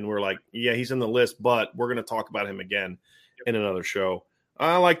him, and we're like, yeah, he's in the list, but we're going to talk about him again in another show.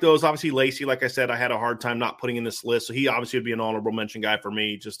 I like those. Obviously, Lacey, like I said, I had a hard time not putting in this list. So he obviously would be an honorable mention guy for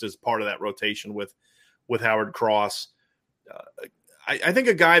me, just as part of that rotation with Howard Cross. I think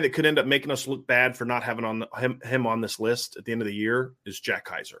a guy that could end up making us look bad for not having him on this list at the end of the year is Jack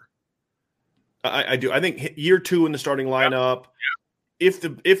Kaiser. I do. I think year 2 in the starting lineup, if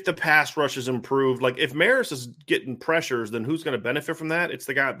the pass rush is improved, like if Maris is getting pressures, then who's going to benefit from that? It's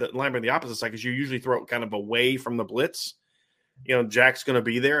the guy that linebacker on the opposite side, because you usually throw it kind of away from the blitz. Jack's going to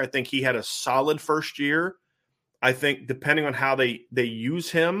be there. I think he had a solid first year. I think depending on how they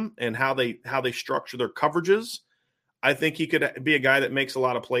use him and how they structure their coverages, I think he could be a guy that makes a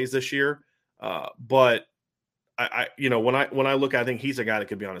lot of plays this year. But when I look, I think he's a guy that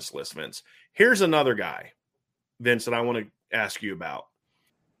could be on this list, Vince. Here's another guy, Vince, that I want to ask you about.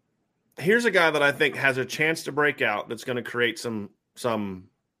 Here's a guy that I think has a chance to break out that's going to create some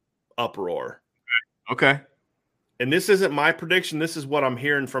uproar. Okay. And this isn't my prediction. This is what I'm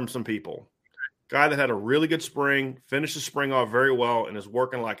hearing from some people. Guy that had a really good spring, finished the spring off very well, and is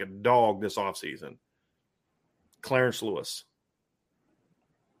working like a dog this offseason. Clarence Lewis.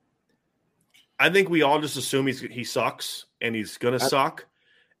 I think we all just assume he sucks, and he's going to suck,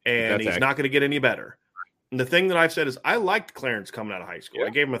 and he's not going to get any better. And the thing that I've said is I liked Clarence coming out of high school.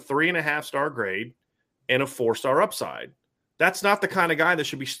 I gave him a 3.5-star grade and a 4-star upside. That's not the kind of guy that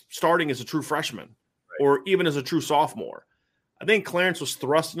should be starting as a true freshman. Or even as a true sophomore. I think Clarence was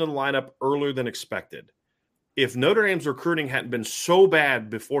thrust into the lineup earlier than expected. If Notre Dame's recruiting hadn't been so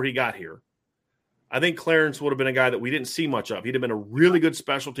bad before he got here, I think Clarence would have been a guy that we didn't see much of. He'd have been a really good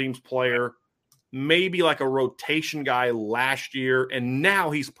special teams player, maybe like a rotation guy last year, and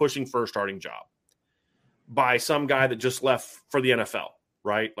now he's pushing for a starting job by some guy that just left for the NFL,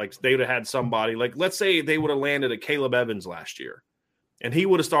 right? Like they would have had somebody, like let's say they would have landed a Caleb Evans last year. And he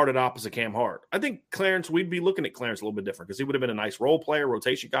would have started opposite Cam Hart. I think Clarence, we'd be looking at Clarence a little bit different because he would have been a nice role player,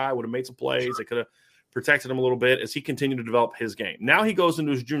 rotation guy, would have made some plays. They could have protected him a little bit as he continued to develop his game. Now he goes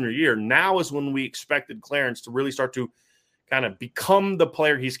into his junior year. Now is when we expected Clarence to really start to kind of become the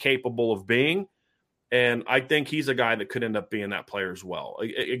player he's capable of being. And I think he's a guy that could end up being that player as well.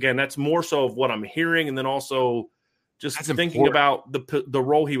 Again, that's more so of what I'm hearing. And then also just thinking about the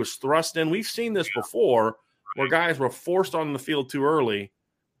role he was thrust in. We've seen this before, where guys were forced on the field too early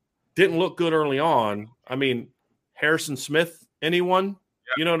didn't look good early on. I mean, Harrison Smith, anyone?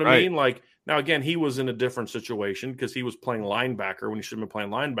 You know what I mean? Like, now, again, he was in a different situation because he was playing linebacker when he should have been playing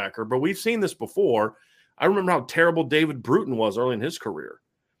linebacker. But we've seen this before. I remember how terrible David Bruton was early in his career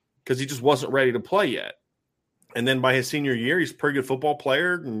because he just wasn't ready to play yet. And then by his senior year, he's a pretty good football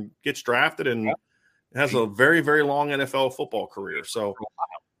player and gets drafted and has a very, very long NFL football career. So,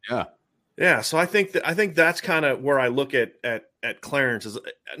 yeah. So I think that's kind of where I look at Clarence. Is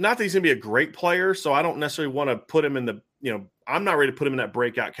not that he's going to be a great player, so I don't necessarily want to put him in the, I'm not ready to put him in that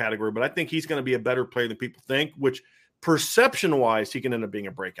breakout category, but I think he's going to be a better player than people think, which perception-wise, he can end up being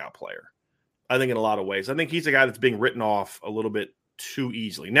a breakout player. I think in a lot of ways. I think he's a guy that's being written off a little bit too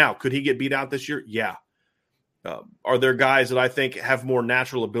easily. Now, could he get beat out this year? Yeah. Are there guys that I think have more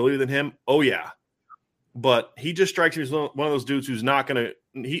natural ability than him? Oh, yeah. But he just strikes me as one of those dudes who's not going to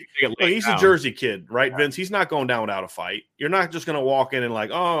he's a Jersey kid, right, Vince? He's not going down without a fight. You're not just going to walk in and like,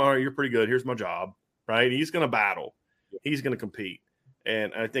 oh, you're pretty good. Here's my job, right? He's going to battle. He's going to compete.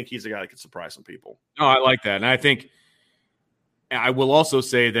 And I think he's a guy that can surprise some people. No, I like that. And I think I will also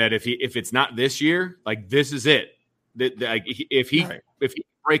say that if it's not this year, like this is it. If he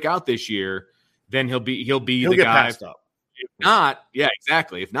break out this year, then he'll be the get guy. Passed up. If not, yeah,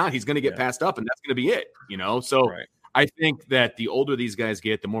 exactly. If not, he's going to get passed up, and that's going to be it. So I think that the older these guys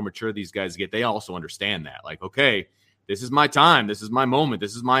get, the more mature these guys get. They also understand that, like, okay, this is my time, this is my moment,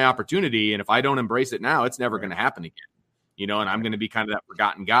 this is my opportunity, and if I don't embrace it now, it's never going to happen again. And I'm going to be kind of that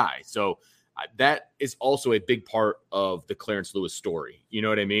forgotten guy. So that is also a big part of the Clarence Lewis story. You know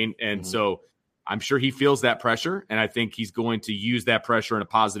what I mean? And so I'm sure he feels that pressure, and I think he's going to use that pressure in a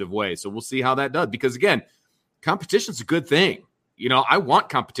positive way. So we'll see how that does, because again, competition's a good thing. I want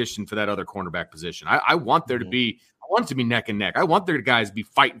competition for that other cornerback position. I want there to be, I want it to be neck and neck. I want their guys to be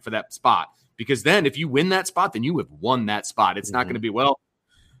fighting for that spot, because then if you win that spot, then you have won that spot. It's not going to be, well,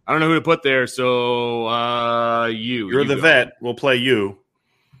 I don't know who to put there. So you're the vet. We'll play you.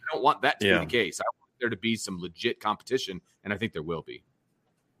 I don't want that to be the case. I want there to be some legit competition, and I think there will be.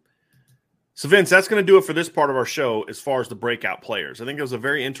 So, Vince, that's going to do it for this part of our show as far as the breakout players. I think it was a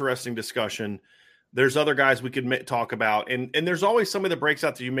very interesting discussion. There's other guys we could talk about, and there's always somebody that breaks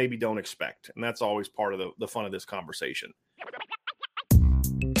out that you maybe don't expect, and that's always part of the fun of this conversation.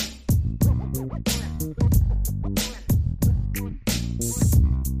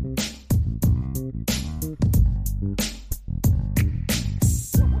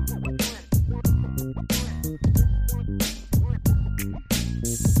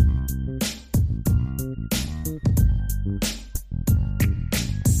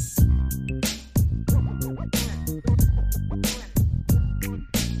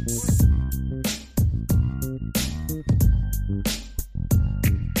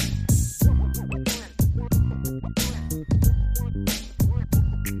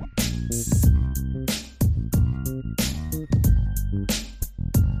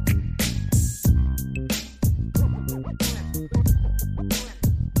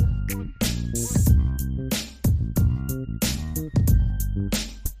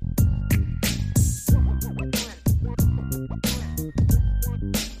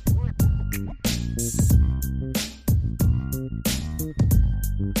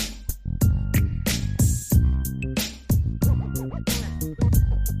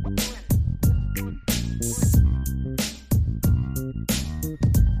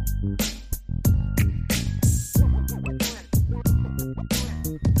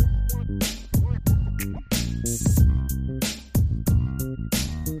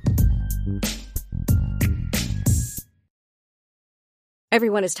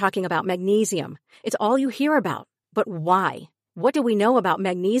 Everyone is talking about magnesium. It's all you hear about. But why? What do we know about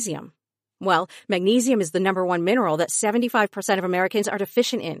magnesium? Well, magnesium is the #1 mineral that 75% of Americans are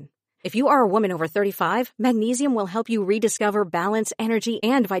deficient in. If you are a woman over 35, magnesium will help you rediscover balance, energy,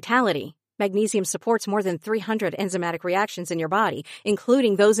 and vitality. Magnesium supports more than 300 enzymatic reactions in your body,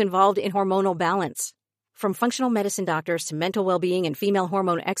 including those involved in hormonal balance. From functional medicine doctors to mental well-being and female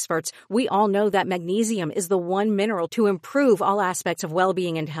hormone experts, we all know that magnesium is the one mineral to improve all aspects of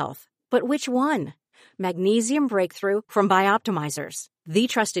well-being and health. But which one? Magnesium Breakthrough from Bioptimizers, the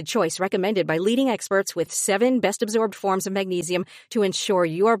trusted choice recommended by leading experts with 7 best-absorbed forms of magnesium to ensure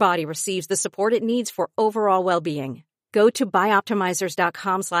your body receives the support it needs for overall well-being. Go to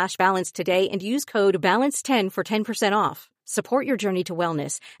bioptimizers.com/balance today and use code BALANCE10 for 10% off. Support your journey to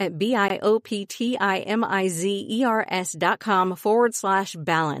wellness at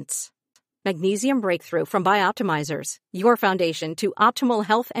bioptimizers.com/balance. Magnesium Breakthrough from Bioptimizers, your foundation to optimal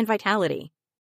health and vitality.